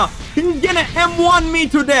 he's gonna M1 me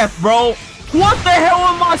to death, bro. What the hell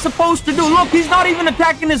am I supposed to do? Look, he's not even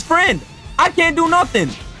attacking his friend. I can't do nothing.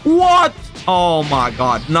 What? Oh my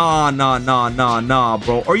god. Nah,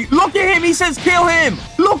 bro. Are you... Look at him. He says kill him.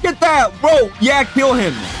 Look at that, bro. Yeah, kill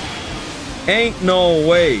him. Ain't no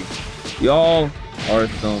way. Y'all are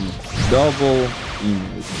some double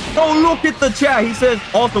teamers. Oh, look at the chat. He says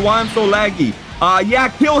also why I'm so laggy. Yeah,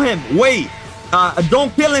 kill him. Wait.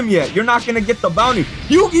 Don't kill him yet. You're not gonna get the bounty.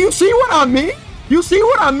 You see what I mean? You see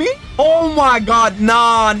what I mean? Oh my god.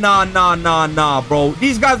 Nah, bro.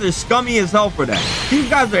 These guys are scummy as hell for that. These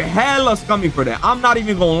guys are hella scummy for that. I'm not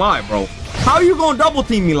even gonna lie, bro. How you gonna double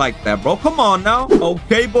team me like that, bro? Come on now.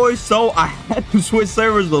 Okay, boys. So I had to switch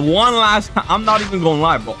servers the one last time. I'm not even gonna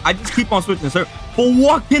lie, bro. I just keep on switching servers. But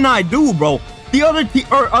what can I do, bro? The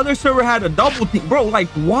other server had a double team, bro. Like,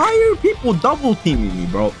 why are people double teaming me,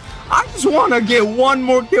 bro? I just want to get 1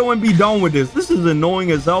 more kill and be done with this. This is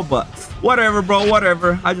annoying as hell, but whatever, bro.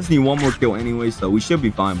 Whatever. I just need 1 more kill anyway, so we should be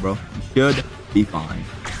fine, bro. We should be fine.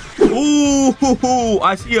 Ooh,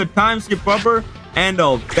 I see a time skip rubber and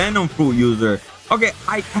a venom fruit user. Okay,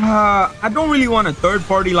 I don't really want a third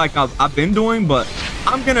party like I've been doing, but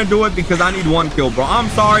I'm gonna do it because I need 1 kill, bro. I'm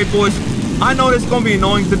sorry, boys. I know this is gonna be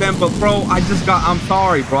annoying to them, but bro, I'm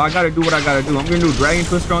sorry, bro. I gotta do what I gotta do. I'm gonna do Dragon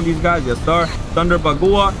Twister on these guys. Yes, sir. Thunder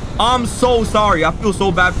Bagua. I'm so sorry. I feel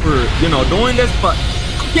so bad for, you know, doing this, but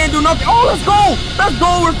I can't do nothing. Oh, let's go. Let's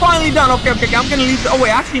go. We're finally done. Okay. I'm gonna leave. Oh, wait.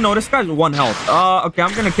 Actually, no. This guy's 1 health. Okay.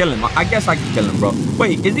 I'm gonna kill him. I guess I can kill him, bro.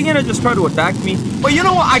 Wait, is he gonna just try to attack me? But you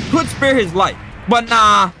know what? I could spare his life. But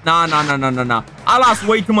nah. I lost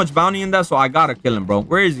way too much bounty in that, so I gotta kill him, bro.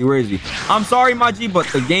 Where is he? I'm sorry, my G, but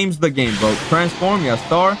the game's the game, bro. Transform, yes,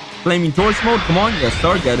 sir. Flaming torch mode, come on, yes,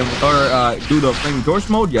 sir. Get him, or do the flaming torch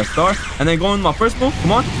mode, yes, sir. And then go in my first move,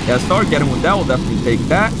 come on, yes, sir. Get him with that. We'll definitely take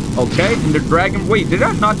that. Okay, and the dragon. Wait, did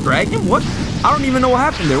I not drag him? What? I don't even know what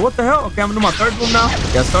happened there. What the hell? Okay, I'm gonna do my 3rd move now.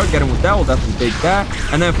 Yes, sir. Get him with that. We'll definitely take that.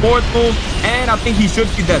 And then 4th move, and I think he should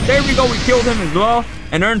be dead. There we go. We killed him as well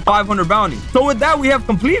and earned 500 bounty. So with that, we have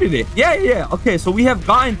completed it. Yeah. Okay, so we have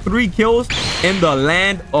gotten 3 kills in the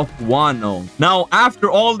land of Wano. Now,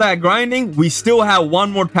 after all that grinding, we still have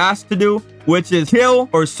 1 more task to do, which is kill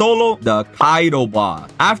or solo the KAIDO boss.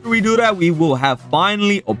 After we do that, we will have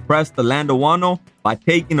finally oppressed the land of Wano by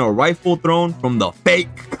taking a rightful throne from the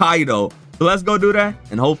fake KAIDO. So let's go do that,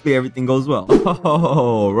 and hopefully everything goes well.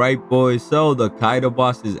 Oh, right, boys. So the KAIDO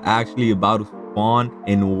boss is actually about to spawn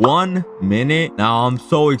in 1 minute. Now, I'm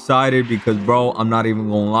so excited because, bro, I'm not even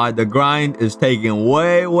gonna lie. The grind is taking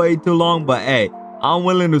way too long, but hey, I'm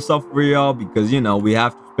willing to suffer for y'all because, you know, we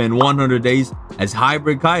have to spend 100 days as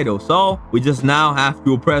hybrid KAIDO. So we just now have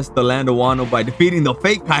to oppress the land of Wano by defeating the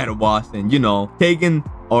fake KAIDO boss and, you know, taking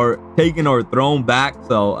our throne back.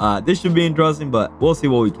 So this should be interesting, but we'll see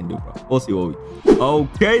what we can do, bro. We'll see what we can do.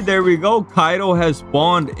 Okay, there we go. KAIDO has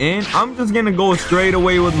spawned in. I'm just gonna go straight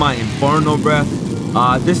away with my Inferno Breath.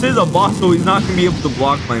 This is a boss, so he's not gonna be able to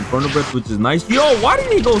block my Inferno Breath, which is nice. Yo, why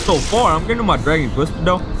did he go so far? I'm gonna do my Dragon Twister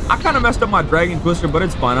though. I kind of messed up my Dragon Twister, but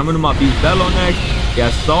it's fine. I'm gonna do my Beast Bellow next.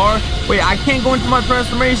 Yes, sir. Wait, I can't go into my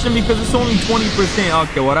transformation because it's only 20%.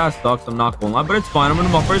 Okay, well, that sucks. I'm not gonna lie, but it's fine. I'm gonna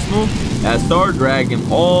do my first move. Yes, sir. Drag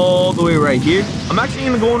him all the way right here. I'm actually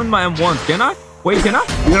gonna go in my M1s. Can I? Wait, can I?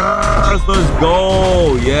 Yes, let's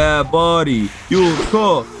go. Yeah, buddy. You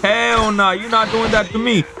cook. Hell nah, you're not doing that to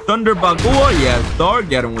me. Thunder Bagua. Yes, sir.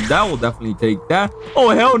 Get him with that. We'll definitely take that. Oh,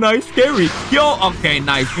 hell nah, he's scary. Yo, okay,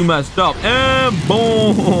 nice. You messed up. And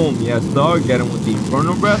boom. Yes, sir. Get him with the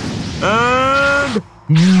Inferno Breath. And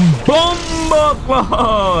Bomba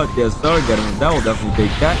Clot. Yes, sir. Get him with that. We'll definitely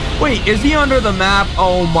take that. Wait, is he under the map?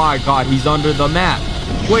 Oh my god, he's under the map.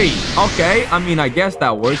 Wait, okay. I mean, I guess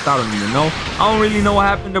that works. I don't even know. I don't really know what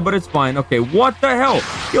happened there, but it's fine. Okay, what the hell?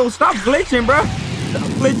 Yo, stop glitching, bruh. Stop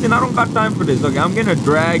glitching. I don't got time for this. Okay, I'm gonna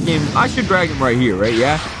drag him. I should drag him right here, right?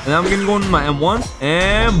 Yeah. And I'm gonna go into my M1s.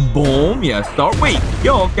 And boom. Yes, sir. Wait.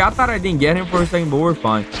 Yo, okay. I thought I didn't get him for a second, but we're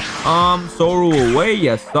fine. Soru away.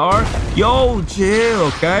 Yes, sir. Yo, chill.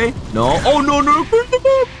 Okay. No. Oh, no.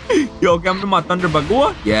 Yo, okay, I'm doing my Thunder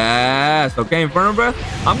Bagua. Yes. Okay, Inferno Breath.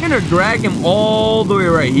 I'm gonna drag him all the way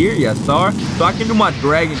right here. Yes, sir. So I can do my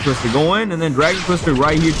Dragon Twister. Go in and then Dragon Twister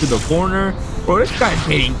right here to the corner. Bro, this guy's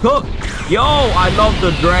getting cooked. Yo, I love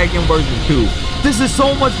the Dragon version 2. This is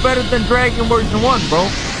so much better than Dragon version 1, bro.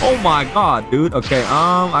 Oh my god, dude. Okay,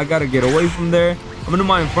 I gotta get away from there. I'm gonna do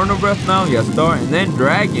my Inferno Breath now. Yes, sir. And then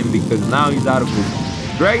drag him because now he's out of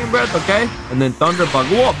food. Dragon Breath, okay? And then Thunder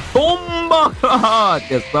Bagua. Boom!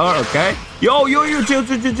 Yes, sir. Okay. Yo,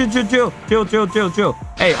 chill.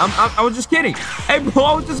 Hey, I was just kidding. Hey, bro,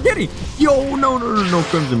 I was just kidding. Yo, no,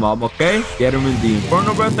 Crimson Mob. Okay, get him in the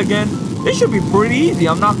Inferno Breath again. This should be pretty easy.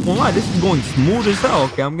 I'm not gonna lie. This is going smooth as hell.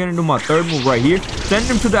 Okay, I'm gonna do my 3rd move right here. Send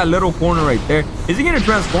him to that little corner right there. Is he gonna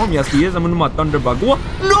transform? Yes, he is. I'm gonna do my Thunder Bagua.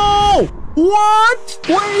 No! What?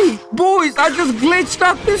 Wait, boys, I just glitched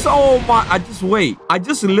out this. Oh my, I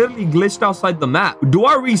just literally glitched outside the map. Do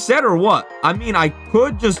I reset or what? I mean, I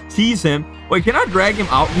could just tease him. Wait, can I drag him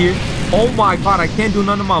out here? Oh my god, I can't do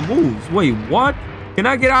none of my moves. Wait, what? Can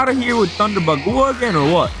I get out of here with Thunder Bagua again or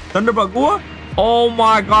what? Thunder Bagua? Oh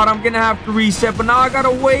my god, I'm gonna have to reset, but now I gotta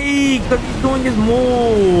wait because he's doing his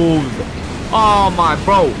moves. Oh my,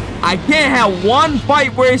 bro. I can't have one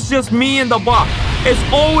fight where it's just me and the boss. It's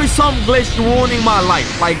always some glitch ruining my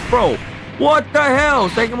life. Like, bro, what the hell?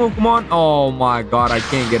 Second move, come on. Oh my god, I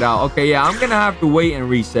can't get out. Okay, yeah, I'm gonna have to wait and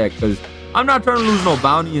reset because I'm not trying to lose no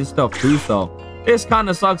bounty and stuff too, so this kind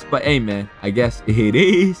of sucks, but hey, man, I guess it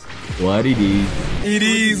is what it is. It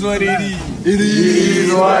is what it is. It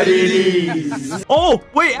is what it is. Oh,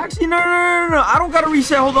 wait, actually, no. I don't gotta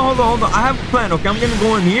reset. Hold on. I have a plan, okay? I'm gonna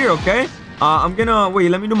go in here, okay? I'm gonna, wait,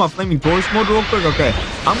 let me do my Flaming Torch mode real quick, okay?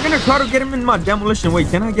 I'm gonna try to get him in my Demolition. Wait,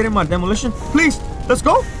 can I get in my Demolition? Please, let's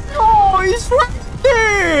go. Oh, he's right there.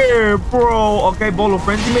 there, bro. Okay, Bolo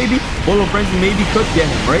Frenzy maybe. Bolo Frenzy maybe could get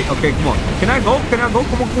him, right? Okay, come on. Can I go? Can I go?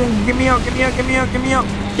 Come on, come on. Get me out, get me out, get me out, get me out.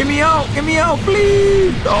 Get me out, get me out,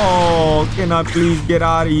 please. Oh, can I please get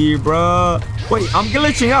out of here, bro? Wait, I'm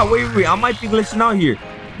glitching out. Wait. I might be glitching out here.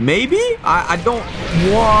 Maybe? I don't.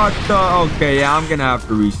 What the? Okay, yeah, I'm gonna have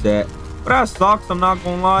to reset. But that sucks, I'm not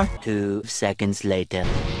gonna lie. 2 seconds later.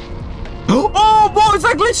 Oh, boys,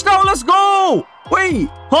 I glitched out. Let's go. Wait,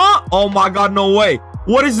 huh? Oh my God, no way.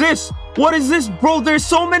 What is this? What is this, bro? There's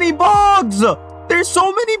so many bugs. There's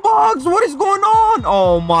so many bugs. What is going on?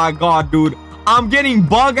 Oh my God, dude. I'm getting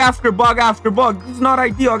bug after bug after bug. This is not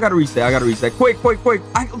ideal. I gotta reset. Quick.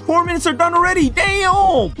 4 minutes are done already.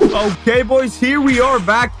 Damn. Okay, boys, here we are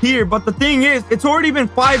back here. But the thing is, it's already been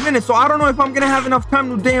 5 minutes. So I don't know if I'm gonna have enough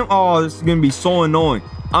time to damn. Oh, this is gonna be so annoying.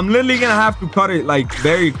 I'm literally gonna have to cut it like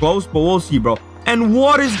very close, but we'll see, bro. And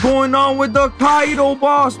what is going on with the KAIDO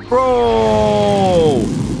boss, bro?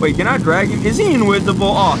 Wait, can I drag him? Is he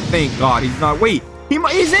invisible? Oh, thank God he's not. Wait.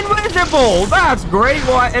 He's invisible. That's great.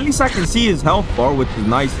 Well, at least I can see his health bar, which is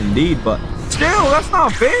nice indeed. But still, that's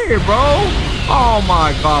not fair, bro. Oh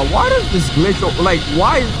my God. Why does this glitch, like,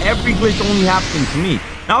 why is every glitch only happening to me?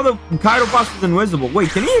 Now the KAIDO boss is invisible.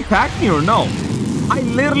 Wait, can he attack me or no? I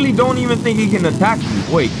literally don't even think he can attack me.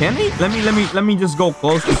 Wait, can he? Let me just go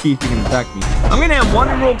close to see if he can attack me. I'm gonna have one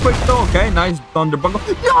in real quick though. Okay, nice thunder buckle.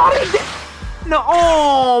 Not again. No.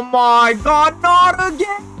 Oh my God, not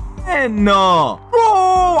again. No,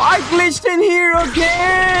 bro, I glitched in here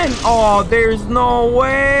again. Oh, there's no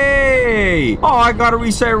way. Oh, I gotta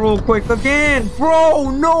reset real quick again,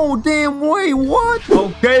 bro. No damn way. What?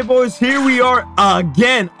 Okay, boys, here we are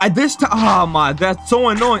again. This time, oh my, that's so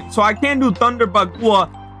annoying. So I can't do thunder bagua.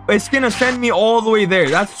 It's gonna send me all the way there.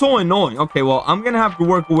 That's so annoying. Okay, well, I'm gonna have to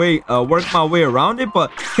work my way around it.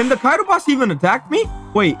 But can the KAIDO boss even attack me?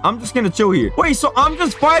 Wait, I'm just gonna chill here. Wait, so I'm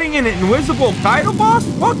just fighting an invisible KAIDO boss?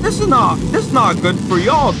 Well, this is not good for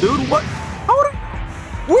y'all, dude. What?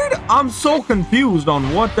 I'm so confused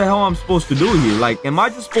on what the hell I'm supposed to do here. Like, am I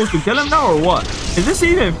just supposed to kill him now or what? Is this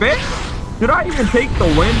even fair? Should I even take the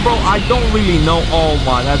win, bro? I don't really know. Oh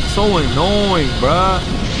my, that's so annoying, bruh.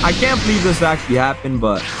 I can't believe this actually happened,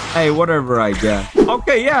 but hey, whatever, I guess.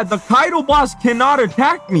 Okay, yeah, the KAIDO boss cannot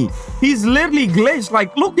attack me. He's literally glitched.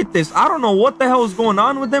 Like, look at this. I don't know what the hell is going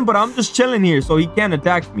on with him, but I'm just chilling here, so he can't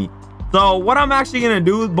attack me. So what I'm actually gonna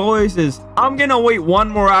do, boys, is I'm gonna wait 1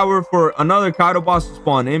 more hour for another KAIDO boss to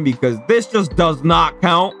spawn in, because this just does not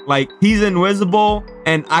count. Like, he's invisible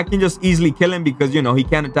and I can just easily kill him because, you know, he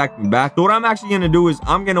can't attack me back. So what I'm actually gonna do is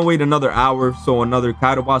I'm gonna wait another hour so another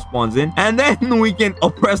KAIDO boss spawns in, and then we can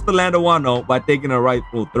oppress the land of Wano by taking a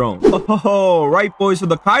rightful throne. Oh, right, boys. So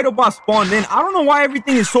the KAIDO boss spawned in. I don't know why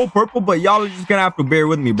everything is so purple, but y'all are just gonna have to bear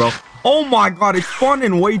with me, bro. Oh my God, it spawned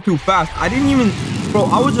in way too fast. I didn't even... Bro,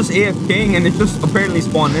 I was just AFKing and it just apparently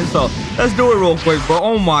spawned in. So let's do it real quick, bro.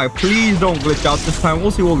 Oh my, please don't glitch out this time.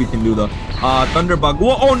 We'll see what we can do though. Thunderbug.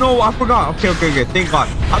 Whoa, oh no, I forgot. Okay. Thank God.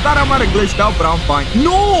 I thought I might have glitched out, but I'm fine.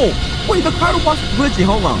 No! Wait, the KAIDO boss is glitching.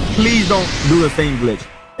 Hold on. Please don't do the same glitch.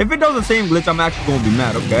 If it does the same glitch, I'm actually going to be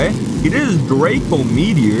mad, okay? It is Draco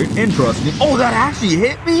Meteor. Interesting. Oh, that actually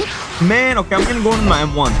hit me? Man, okay, I'm going to go into my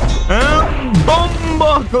M1. And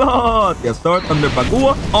Bomba Cloth. Yes, sir. Thunder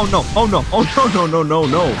Bagua. Oh, no. Oh, no. Oh,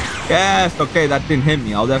 no. Yes, okay, that didn't hit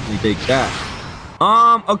me. I'll definitely take that.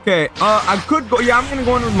 Okay. I could go. Yeah, I'm going to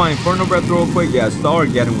go in with my Inferno Breath real quick. Yeah,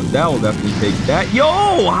 start getting with that. I'll definitely take that. Yo,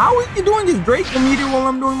 how are you doing this Draco Meteor while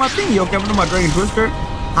I'm doing my thing? Yo, okay, I'm doing my Dragon Twister.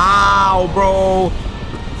 How, bro?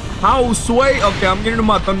 How sway? Okay, I'm getting to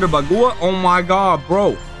my Thunder Bagua. Oh my God,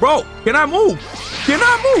 bro. Bro, can I move? Okay,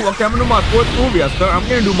 I'm gonna do my 4th move, yes, sir. I'm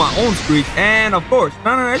gonna do my own Screech. And of course,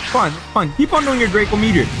 no, it's fine. It's fine. Keep on doing your Draco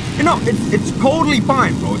Meteor. You know, it's totally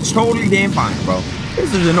fine, bro. It's totally damn fine, bro.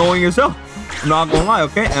 This is annoying yourself. I'm not gonna lie,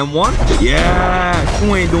 okay? M1. Yeah,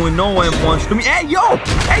 you ain't doing no M1s to me. Hey, yo,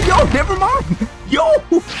 never mind. Yo,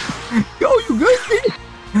 you good, kid?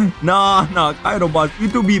 Nah, KAIDO boss, you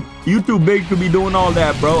too big to be doing all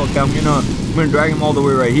that, bro. Okay, I'm gonna drag him all the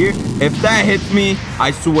way right here. If that hits me,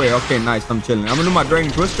 I swear. Okay, nice, I'm chilling. I'm gonna do my Dragon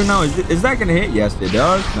Twister now. Is that gonna hit? Yes, it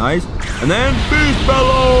does. Nice. And then Beast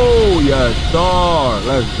Bellow. Yes, sir.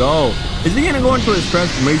 Let's go. Is he gonna go into his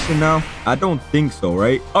transformation now? I don't think so,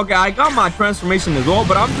 right? Okay, I got my transformation as well,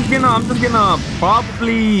 but I'm just gonna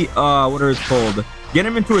probably what is it called? Get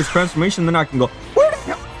him into his transformation, then I can go. Where the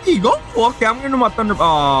hell did he go? Okay, I'm gonna do my thunder.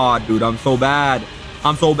 Oh, dude, I'm so bad.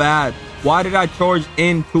 Why did I charge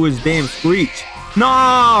into his damn Screech?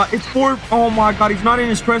 Nah, it's 4. Oh my God, he's not in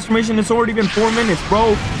his transformation. It's already been 4 minutes,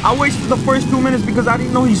 bro. I wasted the first 2 minutes because I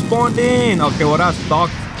didn't know he spawned in. Okay, well, that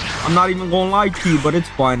sucks. I'm not even gonna lie to you, but it's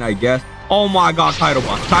fine, I guess. Oh my God, Kaido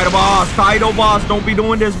boss. Kaido boss. Kaido boss. Don't be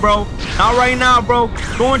doing this, bro. Not right now, bro.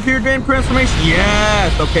 Go into your damn transformation.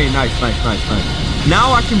 Yes. Okay, nice.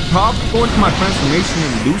 Now I can probably go into my transformation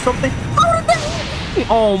and do something.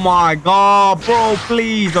 Oh my God, bro,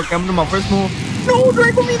 please. Okay, I'm doing my first move. No,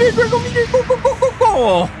 Draco Meteor.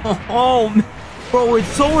 Go. Oh, man. Bro, it's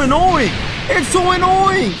so annoying. It's so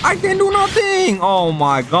annoying. I can't do nothing. Oh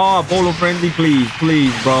my God, Bolo Frenzy, please,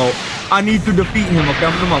 bro. I need to defeat him. Okay,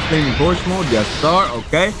 I'm doing my Flaming Torch mode. Yes, sir.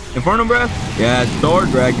 Okay. Inferno Breath. Yes, sir.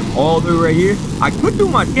 Drag him all the way right here. I could do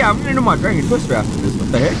my... Yeah, I'm going to do my Dragon Twister after this.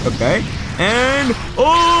 What the heck? Okay. And...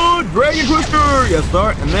 Oh, Dragon Twister. Yes,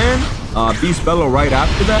 sir. And then... Beast Bellow right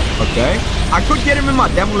after that. Okay. I could get him in my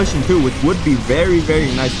Demolition too, which would be very,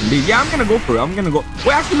 very nice indeed. Yeah, I'm going to go for it. I'm going to go...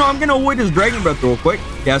 Wait, actually, no. I'm going to avoid his Dragon Breath real quick.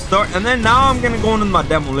 Yes, sir. And then now I'm going to go into my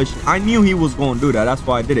Demolition. I knew he was going to do that. That's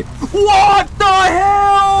why I did it. What the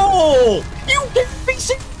hell? You can fix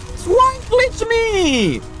it. Why glitch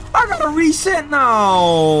me? I gotta reset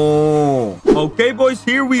now. Okay, boys.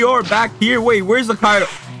 Here we are back here. Wait, where's the Kaido?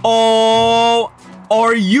 Oh...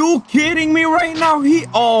 Are you kidding me right now?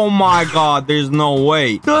 Oh my God, there's no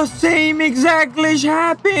way. The same exact glitch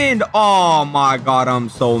happened. Oh my God, I'm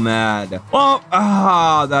so mad. Well,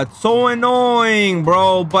 that's so annoying,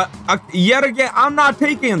 bro. But yet again, I'm not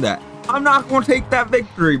taking that. I'm not going to take that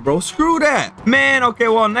victory, bro. Screw that. Man, okay,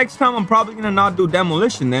 well, next time I'm probably going to not do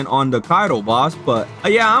Demolition then on the Kaido boss. But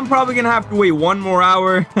yeah, I'm probably going to have to wait 1 more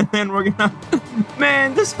hour. And then we're going to...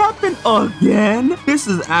 Man, this happened again. This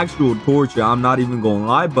is actual torture. I'm not even going to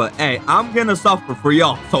lie. But hey, I'm going to suffer for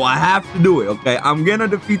y'all. So I have to do it, okay? I'm going to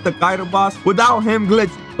defeat the Kaido boss without him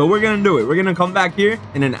glitching. So we're going to do it. We're going to come back here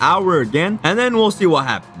in an hour again. And then we'll see what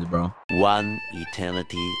happens, bro. 1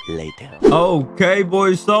 eternity later. Okay,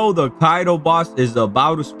 boys. So the Kaido boss is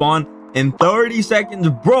about to spawn in 30 seconds.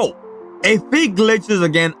 Bro, if he glitches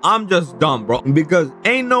again, I'm just dumb, bro. Because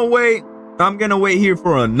ain't no way I'm going to wait here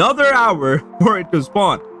for another hour for it to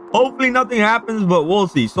spawn. Hopefully nothing happens, but we'll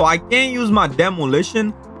see. So I can't use my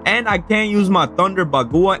Demolition. And I can't use my Thunder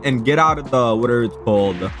Bagua and get out of the, whatever it's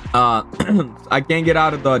called. I can't get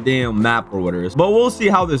out of the damn map or whatever it is. But we'll see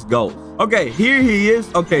how this goes. Okay, here he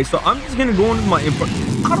is. Okay, so I'm just going to go into my...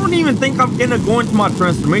 I don't even think I'm going to go into my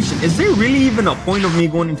transformation. Is there really even a point of me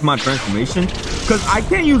going into my transformation? Because I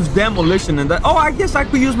can't use Demolition and that. Oh, I guess I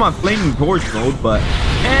could use my Flaming Torch mode, but...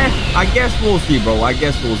 I guess we'll see, bro. I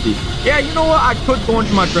guess we'll see. Yeah, you know what? I could go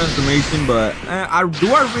into my transformation, but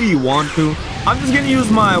do I really want to? I'm just gonna use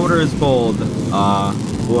my whatever it's called,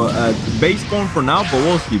 base form for now, but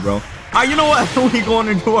we'll see, bro. You know what? we going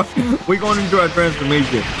into our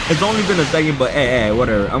transformation. It's only been a second, but hey,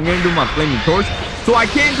 whatever. I'm gonna do my Flaming Torch, so I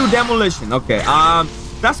can't do Demolition. Okay,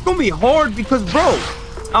 that's gonna be hard because, bro,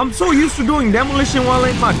 I'm so used to doing Demolition while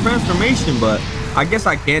in my transformation, but I guess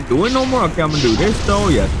I can't do it no more. Okay, I'm gonna do this though.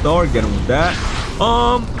 Yes, start get him with that.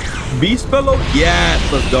 Beast Bellow. Yes,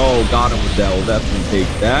 let's go. Got him with that. We'll definitely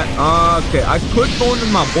take that. Okay, I could go into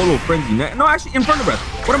my Bolo Frenzy next. No, actually, Inferno Breath.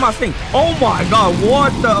 What am I saying? Oh my God,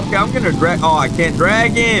 what the? Okay, I'm gonna drag. Oh, I can't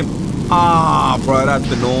drag him. Bro, that's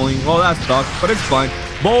annoying. Oh, that sucks, but it's fine.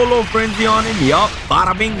 Bolo Frenzy on him. Yup.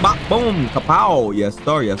 Bada bing, bop, boom. Kapow. Yes,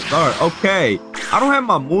 sir. Yes, sir. Okay. I don't have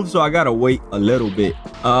my move, so I gotta wait a little bit.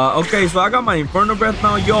 Okay, so I got my Inferno Breath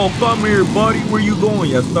now. Yo, come here, buddy. Where you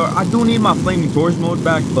going? Yes, sir. I do need my Flaming Torch mode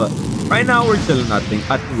back, but right now we're chilling, I think.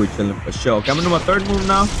 We're chilling for sure. Okay, I'm gonna do my third move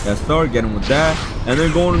now. Yes, sir. Get him with that. And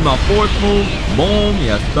then going to my fourth move. Boom.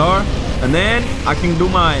 Yes, sir. And then I can do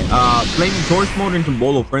my Flaming Torch mode into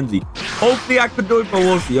Bolo Frenzy. Hopefully I could do it, but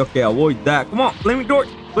we'll see. Okay, avoid that. Come on, Flaming Torch.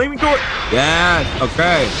 Flaming Torch. Yes.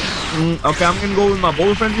 Okay. Okay, I'm gonna go with my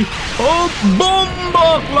Bolo Frenzy. Oh,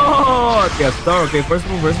 Bomba Clock. Yes, sir. Okay, first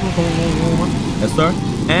move. Come on. Yes, sir.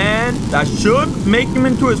 And that should make him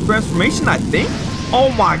into his transformation, I think. Oh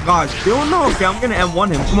my God, still no. Okay, I'm gonna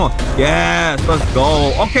M1 him. Come on. Yes, let's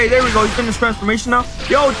go. Okay, there we go. He's in his transformation now.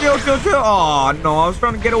 Yo, chill. Oh no, I was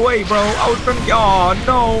trying to get away, bro. Oh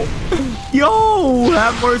no. Yo,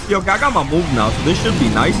 have mercy. Okay, I got my move now, so this should be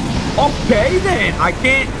nice. Okay, then. I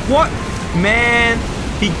can't. What? Man,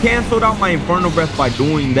 he canceled out my Inferno Breath by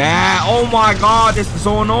doing that. Oh my God, this is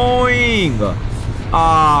so annoying.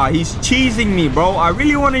 He's cheesing me, bro. I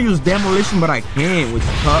really want to use Demolition, but I can't, which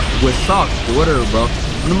sucks. Whatever, bro.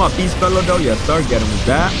 I'm my Beast Bellow, though. Yes, sir. Get him with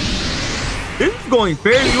that. This is going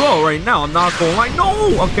fairly well right now. I'm not gonna lie.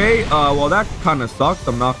 No. Okay. Well, that kind of sucks.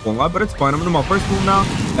 I'm not gonna lie, but it's fine. I'm doing my first move now.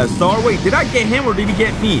 Yes, sir. Wait, did I get him or did he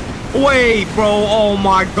get me? Wait, bro. Oh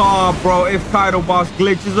my God, bro. If Kaido boss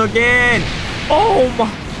glitches again. Oh my,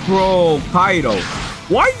 bro. Kaido.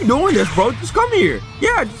 Why are you doing this, bro? Just come here.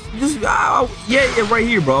 Yeah, yeah, right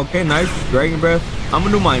here, bro. Okay, nice. Dragon Breath. I'm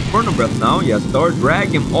gonna do my Inferno Breath now. Yes, sir. Drag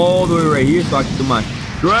him all the way right here so I can do my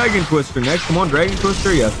Dragon Twister next. Come on, Dragon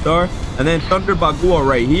Twister. Yes, sir. And then Thunder Bagua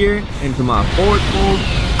right here into my fourth move.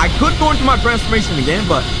 I could go into my transformation again,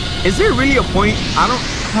 but is there really a point? I don't...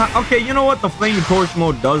 Okay, you know what? The Flaming Torch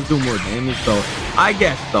mode does do more damage, so I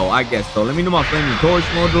guess so. Let me do my Flaming Torch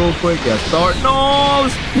mode real quick. Yes, start. No!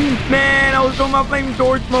 Man, I was doing my Flaming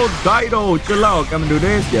Torch mode. Kaido, chill out. I'm gonna do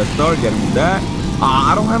this. Yes, start. Get him with that.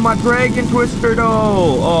 I don't have my Dragon Twister,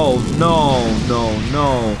 though. Oh,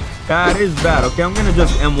 no. That is bad. Okay, I'm gonna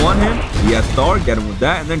just M1 him. Yes, start. Get him with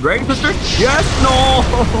that. And then Dragon Twister. Yes, no!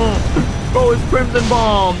 Bro, it's Crimson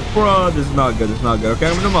Bomb. Bruh, this is not good. Okay,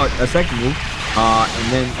 I'm gonna do my second move.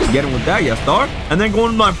 And then get him with that. Yes, star. And then go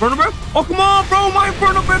into my Inferno Breath. Oh, come on, bro. My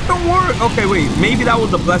Inferno Breath don't work. Okay, wait. Maybe that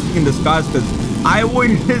was a blessing in disguise because I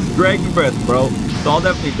avoided his Dragon Breath, bro. So I'll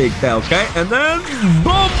definitely take that, okay? And then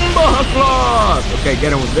Bomba Claws. Okay,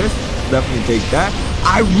 get him with this. Definitely take that.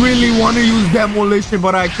 I really want to use Demolition,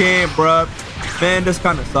 but I can't, bro. Man, this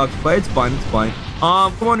kind of sucks, but it's fine.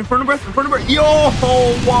 Come on, Inferno Breath. Yo,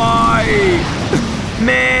 why?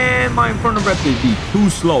 Man, my Inferno Breath is too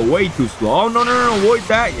slow, way too slow. Oh, no, avoid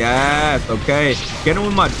that. Yes, okay. Get him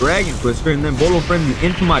with my Dragon Twister and then Bolo Frenzy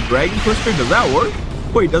into my Dragon Twister. Does that work?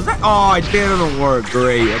 Wait, does that? Oh, it didn't work.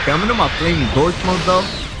 Great. Okay, I'm gonna do my Flaming Torch mode, though.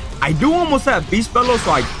 I do almost have Beast Bellow,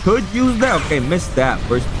 so I could use that. Okay, missed that,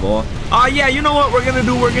 first of all. Yeah, you know what we're gonna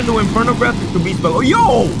do? We're gonna do Inferno Breath into Beast Bellow.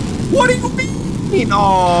 Yo, what do you mean?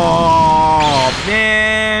 Oh,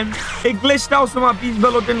 man. It glitched out, so my Beast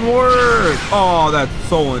Bellow didn't work. Oh, that's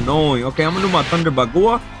so annoying. Okay, I'm gonna do my Thunder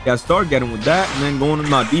Bagua. Yeah, start getting with that, and then going to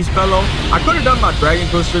my Beast Bellow. I could have done my Dragon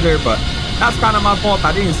Twister there, but that's kind of my fault.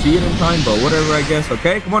 I didn't see it in time, but whatever, I guess.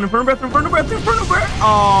 Okay, come on, Inferno Breath.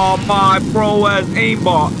 Oh, my Bro has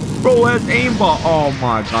aimbot. Oh,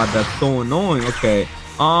 my God, that's so annoying. Okay,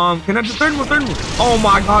 can I do third move? Oh,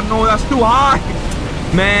 my God, no, that's too high.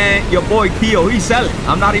 Man, your boy Kyo, he's selling.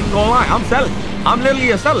 I'm not even gonna lie, I'm selling. I'm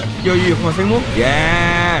literally a seller. Yo, come on, same move?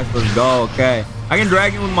 Yes, let's go. Okay, I can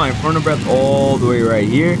drag him with my Inferno Breath all the way right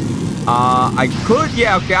here. I could,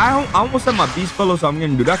 yeah, okay. I almost have my Beast Bellow, so I'm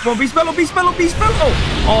gonna do that. Come on, Beast Bellow.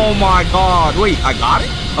 Oh my God, wait, I got it?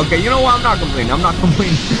 Okay, you know what? I'm not complaining.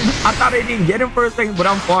 I thought I didn't get him for a second, but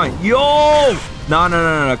I'm fine. Yo,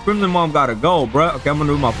 no. Crimson Mom gotta go, bro. Okay, I'm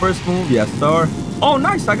gonna do my first move. Yes, sir. Oh,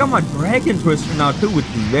 nice. I got my Dragon Twister now too, which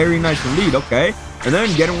is very nice indeed. Okay, and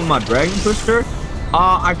then get him with my Dragon Twister.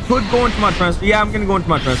 I could go into my transfer. Yeah, I'm gonna go into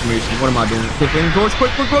my transformation. What am I doing? Flaming Torch.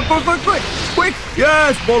 Quick.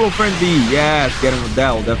 Yes, Bolo Frenzy. Yes, get him with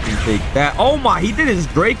that. We'll definitely take that. Oh my, he did his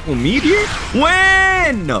Draco Meteor?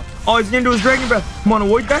 When? Oh, he's gonna do his Dragon Breath. Come on,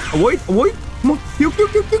 avoid that. Avoid. Come on. Pew.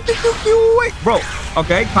 Wait, bro.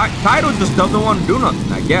 Okay, Kaido just doesn't want to do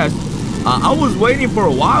nothing, I guess. I was waiting for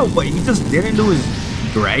a while, but he just didn't do his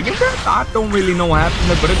Dragon Breath. I don't really know what happened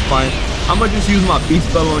there, but it's fine. I'm gonna just use my Beast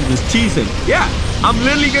Bellow and just cheese him. Yeah, I'm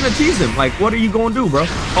literally gonna cheese him. Like, what are you gonna do, bro?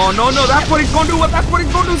 Oh, no, that's what he's gonna do.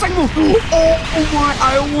 Second move. Oh my,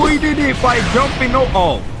 I avoided it by jumping.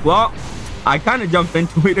 Oh, well, I kind of jumped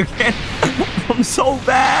into it again. I'm so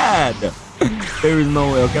bad. There is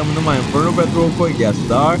no way. Okay, I'm gonna do my Inferno Breath real quick. Yes,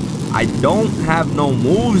 sir. I don't have no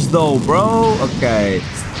moves, though, bro. Okay.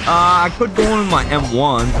 I could go in my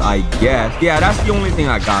M1s, I guess. Yeah, that's the only thing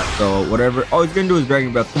I got, so whatever. Oh, he's gonna do his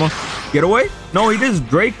Dragon Breath. Come on. Get away. No, he did his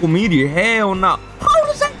Draco Meteor. Hell no. How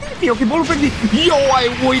does that hit me? Okay, Bolo Frenzy. Yo, I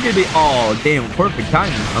avoided it. Oh, damn. Perfect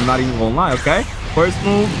timing. I'm not even gonna lie, okay? First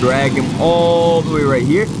move, drag him all the way right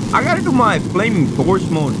here. I gotta do my Flaming Torch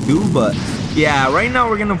mode too, but yeah, right now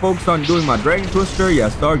we're gonna focus on doing my Dragon Twister. Yeah,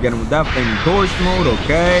 start getting with that Flaming Torch mode,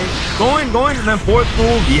 okay? Going, and then fourth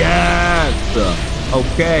move. Yes.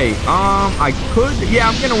 Okay, I could, yeah,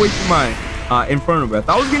 I'm gonna wait for my Inferno Breath.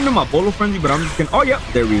 I was gonna do my Bolo Frenzy, but I'm just gonna, oh, yeah,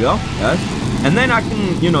 there we go, yes. And then I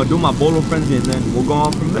can, you know, do my Bolo Frenzy, and then we'll go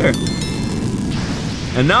on from there.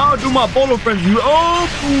 And now I'll do my Bolo Frenzy. Oh,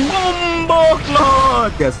 Bomba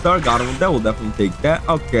Clock! Yes, sir, got him with that. We'll definitely take that.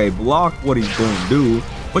 Okay, block what he's gonna do.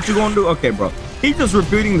 What you gonna do? Okay, bro. He's just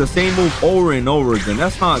repeating the same move over and over again.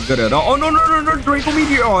 That's not good at all. Oh, no. Draco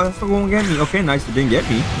Meteor. Oh, that's not going to get me. Okay, nice. It didn't get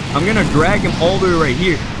me. I'm going to drag him all the way right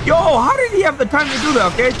here. Yo, how did he have the time to do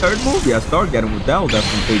that? Okay, third move. Yeah, start getting with that. We'll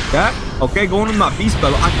definitely take that. Okay, going with my Beast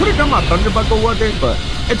Bellow. I could have done my Thunder Bagua there, but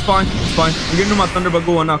it's fine. I'm going to do my Thunder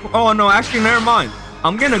Bagua now. Oh, no, actually, never mind.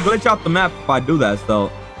 I'm going to glitch out the map if I do that, so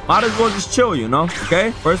might as well just chill, you know?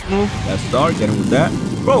 Okay, first move. Let's start getting with that.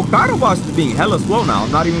 Bro, Kaido boss is being hella slow now.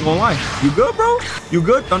 I'm not even gonna lie. You good, bro? You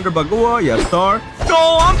good? Thunder Bagua. Yes, sir.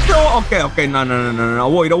 No, I'm still... Okay. No.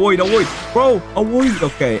 Avoid. Bro, avoid.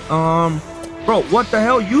 Okay. Bro, what the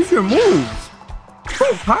hell? Use your moves.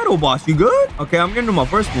 Bro, Kaido boss, you good? Okay, I'm gonna do my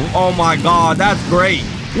first move. Oh my god, that's great.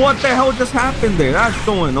 What the hell just happened there? That's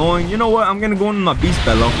so annoying. You know what? I'm gonna go into my Beast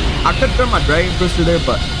Bellow. I could throw my Dragon Twister there,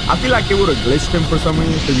 but I feel like it would have glitched him for some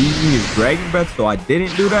reason because he's using his Dragon Breath, so I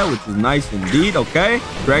didn't do that, which is nice indeed. Okay,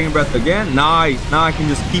 Dragon Breath again. Nice. Now I can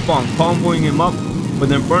just keep on comboing him up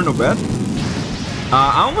with Inferno Breath.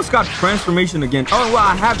 I almost got Transformation again. Oh, well,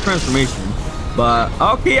 I have Transformation. But,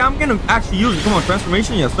 okay, I'm going to actually use it. Come on,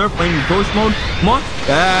 Transformation. Yes, sir. Flaming Torch mode. Come on.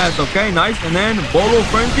 Yes, okay, nice. And then Bolo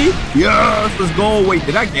Frenzy. Yes, let's go. Wait,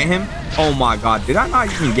 did I get him? Oh, my God. Did I not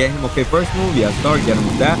even get him? Okay, first move. Yes, sir. Get him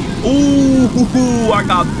with that. Ooh, I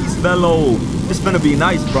got Beast Bellow. It's going to be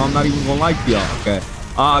nice, bro. I'm not even going to lie to y'all. Okay.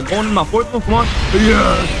 Going to my fourth move. Come on.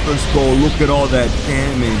 Yes, let's go. Look at all that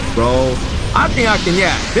damage, bro. I think I can,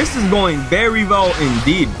 yeah. This is going very well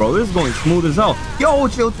indeed, bro. This is going smooth as hell. Yo,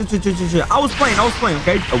 chill. I was playing,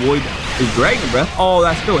 okay? Avoid his Dragon Breath. Oh,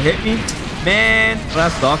 that still hit me. Man,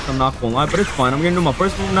 that sucks. I'm not gonna lie, but it's fine. I'm gonna do my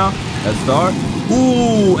first move now. Let's start.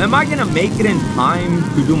 Ooh, am I gonna make it in time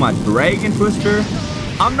to do my Dragon Twister?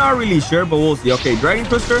 I'm not really sure, but we'll see. Okay, Dragon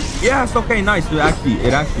Twister. Yes, okay, nice. It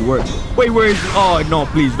actually works. Wait, where is he? Oh, no,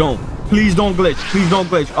 please don't. Please don't glitch. Please don't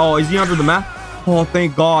glitch. Oh, is he under the map? Oh,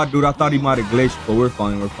 thank God, dude. I thought he might have glitched, but we're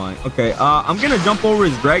fine. Okay, I'm gonna jump over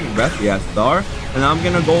his Dragon Breath. Yeah, star. And I'm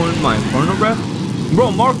gonna go in my Inferno Breath. Bro,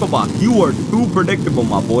 Marco Box, you are too predictable,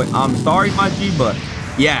 my boy. I'm sorry, my G, but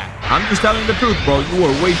yeah, I'm just telling the truth, bro. You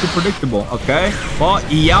are way too predictable, okay? Well,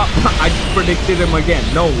 yeah, I just predicted him again.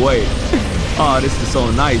 No way. Oh, this is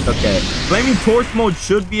so nice. Okay, Flaming Torch mode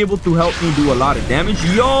should be able to help me do a lot of damage.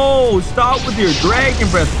 Yo, stop with your Dragon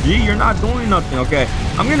Breath, G. You're not doing nothing. Okay,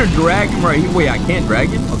 I'm gonna drag him right here. Wait, I can't drag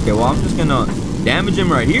him? Okay, well, I'm just gonna damage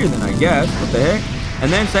him right here then, I guess. What the heck?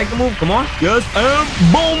 And then second move, come on. Yes, and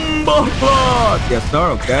Bomba Clot. Yes, sir.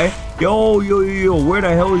 Okay. Yo, where the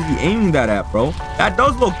hell is he aiming that at, bro? That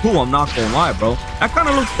does look cool, I'm not gonna lie, bro. That kind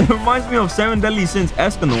of looks, it reminds me of 7 Deadly Sins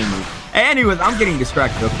Eskimo move. Anyways, I'm getting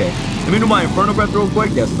distracted. Okay, let me do my Inferno Breath real quick.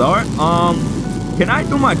 Yes, start. Can I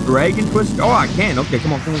do my Dragon Twister? Oh, I can. Okay,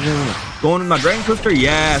 come on. Going to my Dragon Twister.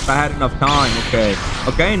 Yes, I had enough time.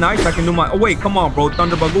 Okay, nice. I can do my... Oh, wait, come on, bro.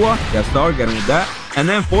 Thunder Bagua. Yes, start. Getting with that. And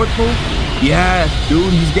then fourth move. Yes,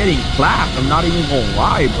 dude, he's getting clapped. I'm not even gonna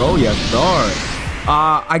lie, bro. Yes, start.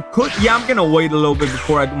 I could... Yeah, I'm gonna wait a little bit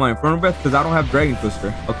before I do my Inferno Breath because I don't have Dragon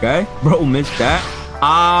Twister. Okay, bro, missed that.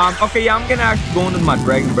 Okay, yeah, I'm gonna actually go into my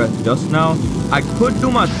Dragon Breath just now. I could do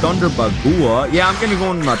my Thunder Bagua. Yeah, I'm gonna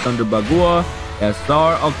go into my Thunder Bagua. Yes,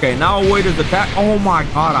 sir. Okay, now avoid his attack. Oh my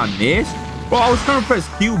God, I missed. Bro, I was trying to press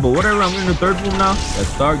Q, but whatever. I'm gonna do third move now.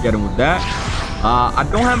 Yes, sir. Get him with that. I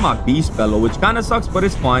don't have my Beast Bellow, which kind of sucks, but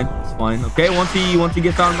it's fine. It's fine. Okay, once he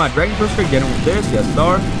gets out of my Dragon Twister, get him with this. Yes,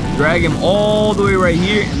 sir. Drag him all the way right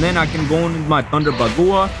here, and then I can go into my Thunder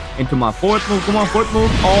Bagua into my fourth move. Come on, fourth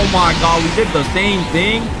move. Oh my God, we did the same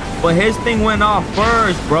thing, but his thing went off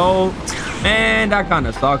first, bro. Man, that kind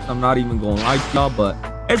of sucks. I'm not even gonna lie to y'all, but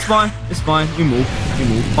it's fine. It's fine. We move.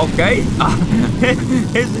 Okay.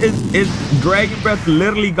 His Dragon Breath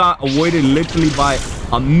literally got avoided literally by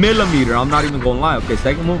a millimeter. I'm not even gonna lie. Okay,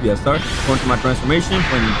 second move. Yes, sir. Going to my transformation.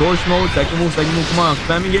 Flaming Torch mode. Second move. Come on, I'm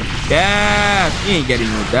spamming it. Yes. He ain't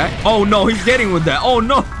getting with that. Oh no, he's getting with that. Oh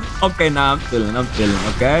no. Okay, nah, I'm chilling.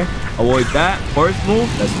 Okay. Avoid that. First move.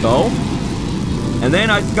 Let's go. And then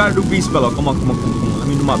I just gotta do Beast Bellow. Come on. Let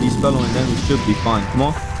me do my Beast Bellow, and then we should be fine. Come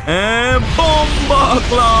on. And Bomba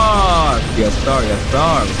Clot. Yes, sir.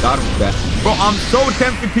 We got him with that. Bro, I'm so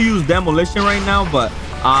tempted to use Demolition right now, but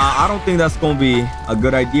I don't think that's gonna be a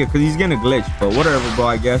good idea because he's gonna glitch. But whatever, bro.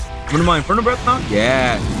 I guess. I'm gonna do my Inferno Breath now.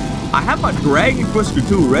 Yeah. I have my Dragon Twister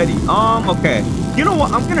too ready. Okay. You know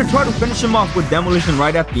what? I'm gonna try to finish him off with Demolition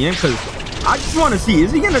right at the end because I just want to see,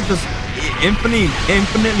 is he gonna just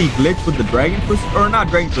infinitely glitch with the Dragon Twister, or not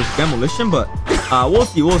Dragon Twister, Demolition? But we'll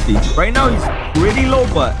see. Right now he's pretty low,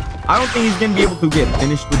 but I don't think he's gonna be able to get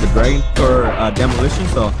finished with the Dragon or Demolition.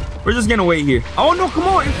 So we're just gonna wait here. Oh no, come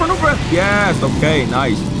on, Inferno Breath. Yes, okay,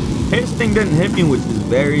 nice. His thing didn't hit me, which is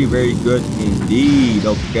very, very good indeed.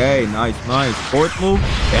 Okay, nice. Fourth move.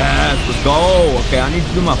 Yes, let's go. Okay, I need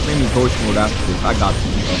to do my Flaming Torch mode after this. I got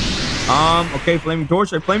this, bro. Okay, Flaming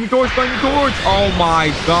Torch. Oh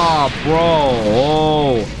my God, bro.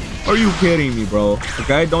 Oh, are you kidding me, bro?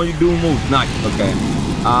 Okay, don't you do moves? Nice. Okay.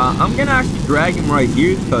 I'm gonna actually drag him right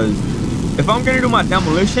here because if I'm gonna do my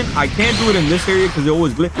demolition, I can't do it in this area because it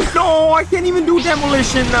always glitch. No, I can't even do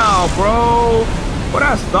demolition now, bro. What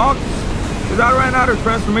that sucks? Because I ran out of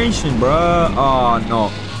transformation, bruh. Oh,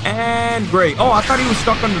 no. And great. Oh, I thought he was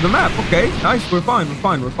stuck under the map. Okay, nice. We're fine. We're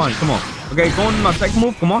fine. We're fine. Come on. Okay, going to my second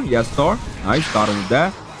move. Come on. Yes, star. Nice. Got him with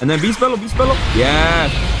that. And then beast bellow. Beast bellow.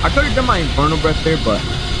 Yes. I could have done my infernal breath there, but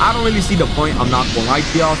I don't really see the point. I'm not going to lie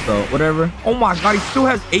to y'all, so whatever. Oh my god, he still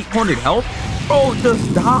has 800 health. Bro,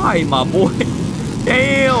 just die, my boy.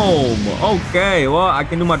 Damn. Okay, well, I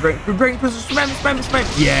can do my Dragon Crystal. Spam.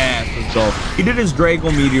 Yes, let's go. He did his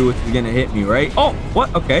Drago Meteor, which is gonna hit me, right? Oh,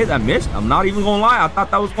 what? Okay, that missed. I'm not even gonna lie. I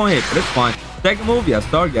thought that was gonna hit, but it's fine. Second move, yes,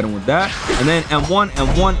 start getting with that. And then M1,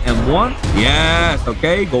 M1, M1. Yes,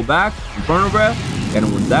 okay, go back. Infernal Breath, get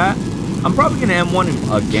him with that. I'm probably gonna M1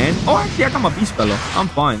 him again. Oh, actually, I got my Beast Bellow. I'm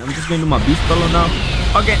fine. I'm just gonna do my Beast Bellow now.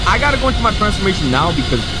 Okay, I gotta go into my transformation now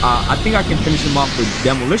because I think I can finish him off with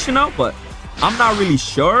demolition now, but I'm not really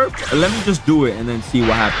sure. Let me just do it and then see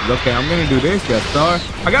what happens. Okay, I'm gonna do this. Yes, sir.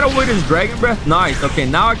 I gotta avoid his Dragon Breath. Nice. Okay,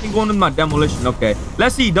 now I can go into my demolition. Okay,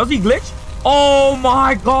 let's see. Does he glitch? Oh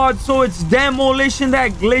my god. So it's demolition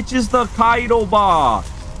that glitches the Kaido boss.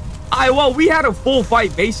 Well, we had a full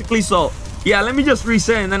fight basically. So yeah, let me just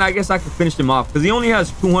reset and then I guess I can finish him off because he only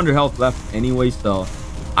has 200 health left anyway. So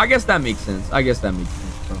I guess that makes sense.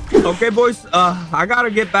 Okay, boys, I gotta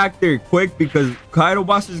get back there quick because Kaido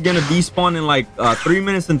boss is gonna despawn in like 3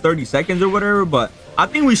 minutes and 30 seconds or whatever, but I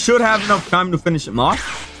think we should have enough time to finish him off.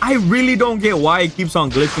 I really don't get why it keeps on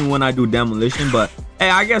glitching when I do demolition, but hey,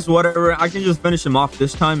 I guess whatever. I can just finish him off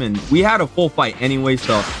this time, and we had a full fight anyway,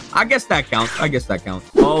 so I guess that counts.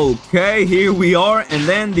 Okay, here we are, and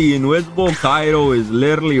then the invisible Kaido is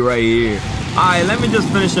literally right here. Alright, let me just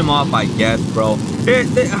finish him off, I guess, bro.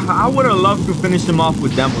 I would have loved to finish him off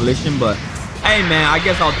with demolition, but hey, man, I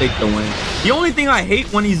guess I'll take the win. The only thing I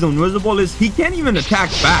hate when he's invisible is he can't even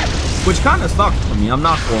attack back, which kind of sucks for me. I'm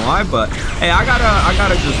not gonna lie, but hey, I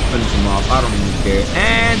gotta just finish him off. I don't even care.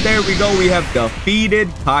 And there we go. We have defeated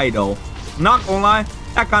Kaido. Not gonna lie,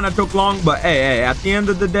 that kind of took long, but hey, at the end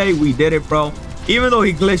of the day, we did it, bro. Even though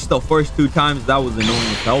he glitched the first 2 times, that was annoying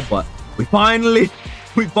as hell, but we finally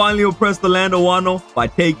oppressed the land of Wano by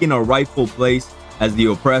taking a rightful place as the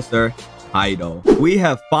oppressor, Kaido. We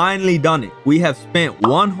have finally done it. We have spent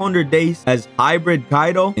 100 days as hybrid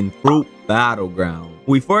Kaido in Fruit Battleground.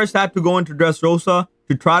 We first had to go into Dressrosa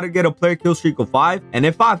to try to get a player kill streak of 5, and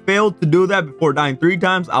if I failed to do that before dying 3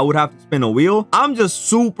 times, I would have to spin a wheel. I'm just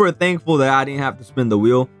super thankful that I didn't have to spin the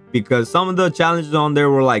wheel because some of the challenges on there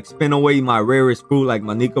were like spin away my rarest fruit like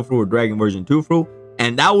my Nika fruit or Dragon version 2 fruit,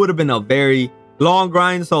 and that would have been a very long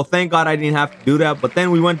grind, so thank god I didn't have to do that. But then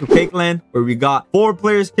we went to Cake Land where we got 4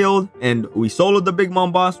 players killed and we soloed the Big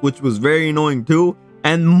Mom boss, which was very annoying too.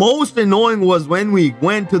 And most annoying was when we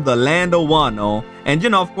went to the land of Wano, and you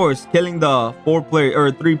know, of course, killing the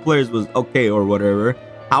 3 players was okay or whatever.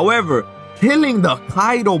 However, killing the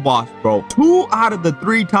Kaido boss, bro, 2 out of the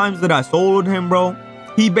 3 times that I soloed him, bro,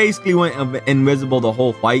 he basically went invisible the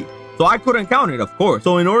whole fight. So I couldn't count it, of course.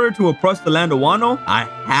 So in order to oppress the land of Wano, I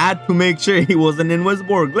had to make sure he wasn't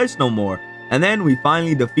invisible or glitched no more. And then we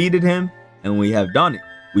finally defeated him, and we have done it.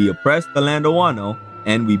 We oppressed the land of Wano,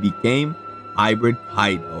 and we became hybrid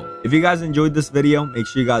Kaido. If you guys enjoyed this video, make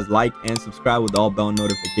sure you guys like and subscribe with all bell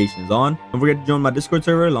notifications on. Don't forget to join my Discord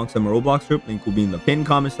server alongside my Roblox group. Link will be in the pinned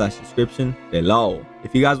comment/description below.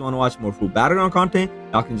 If you guys want to watch more Fruit Battleground content,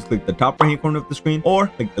 y'all can just click the top right hand corner of the screen or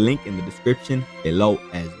click the link in the description below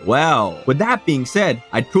as well. With that being said,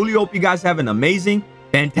 I truly hope you guys have an amazing,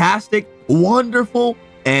 fantastic, wonderful,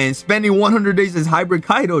 and spending 100 days as hybrid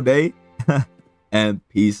Kaido day. And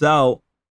peace out.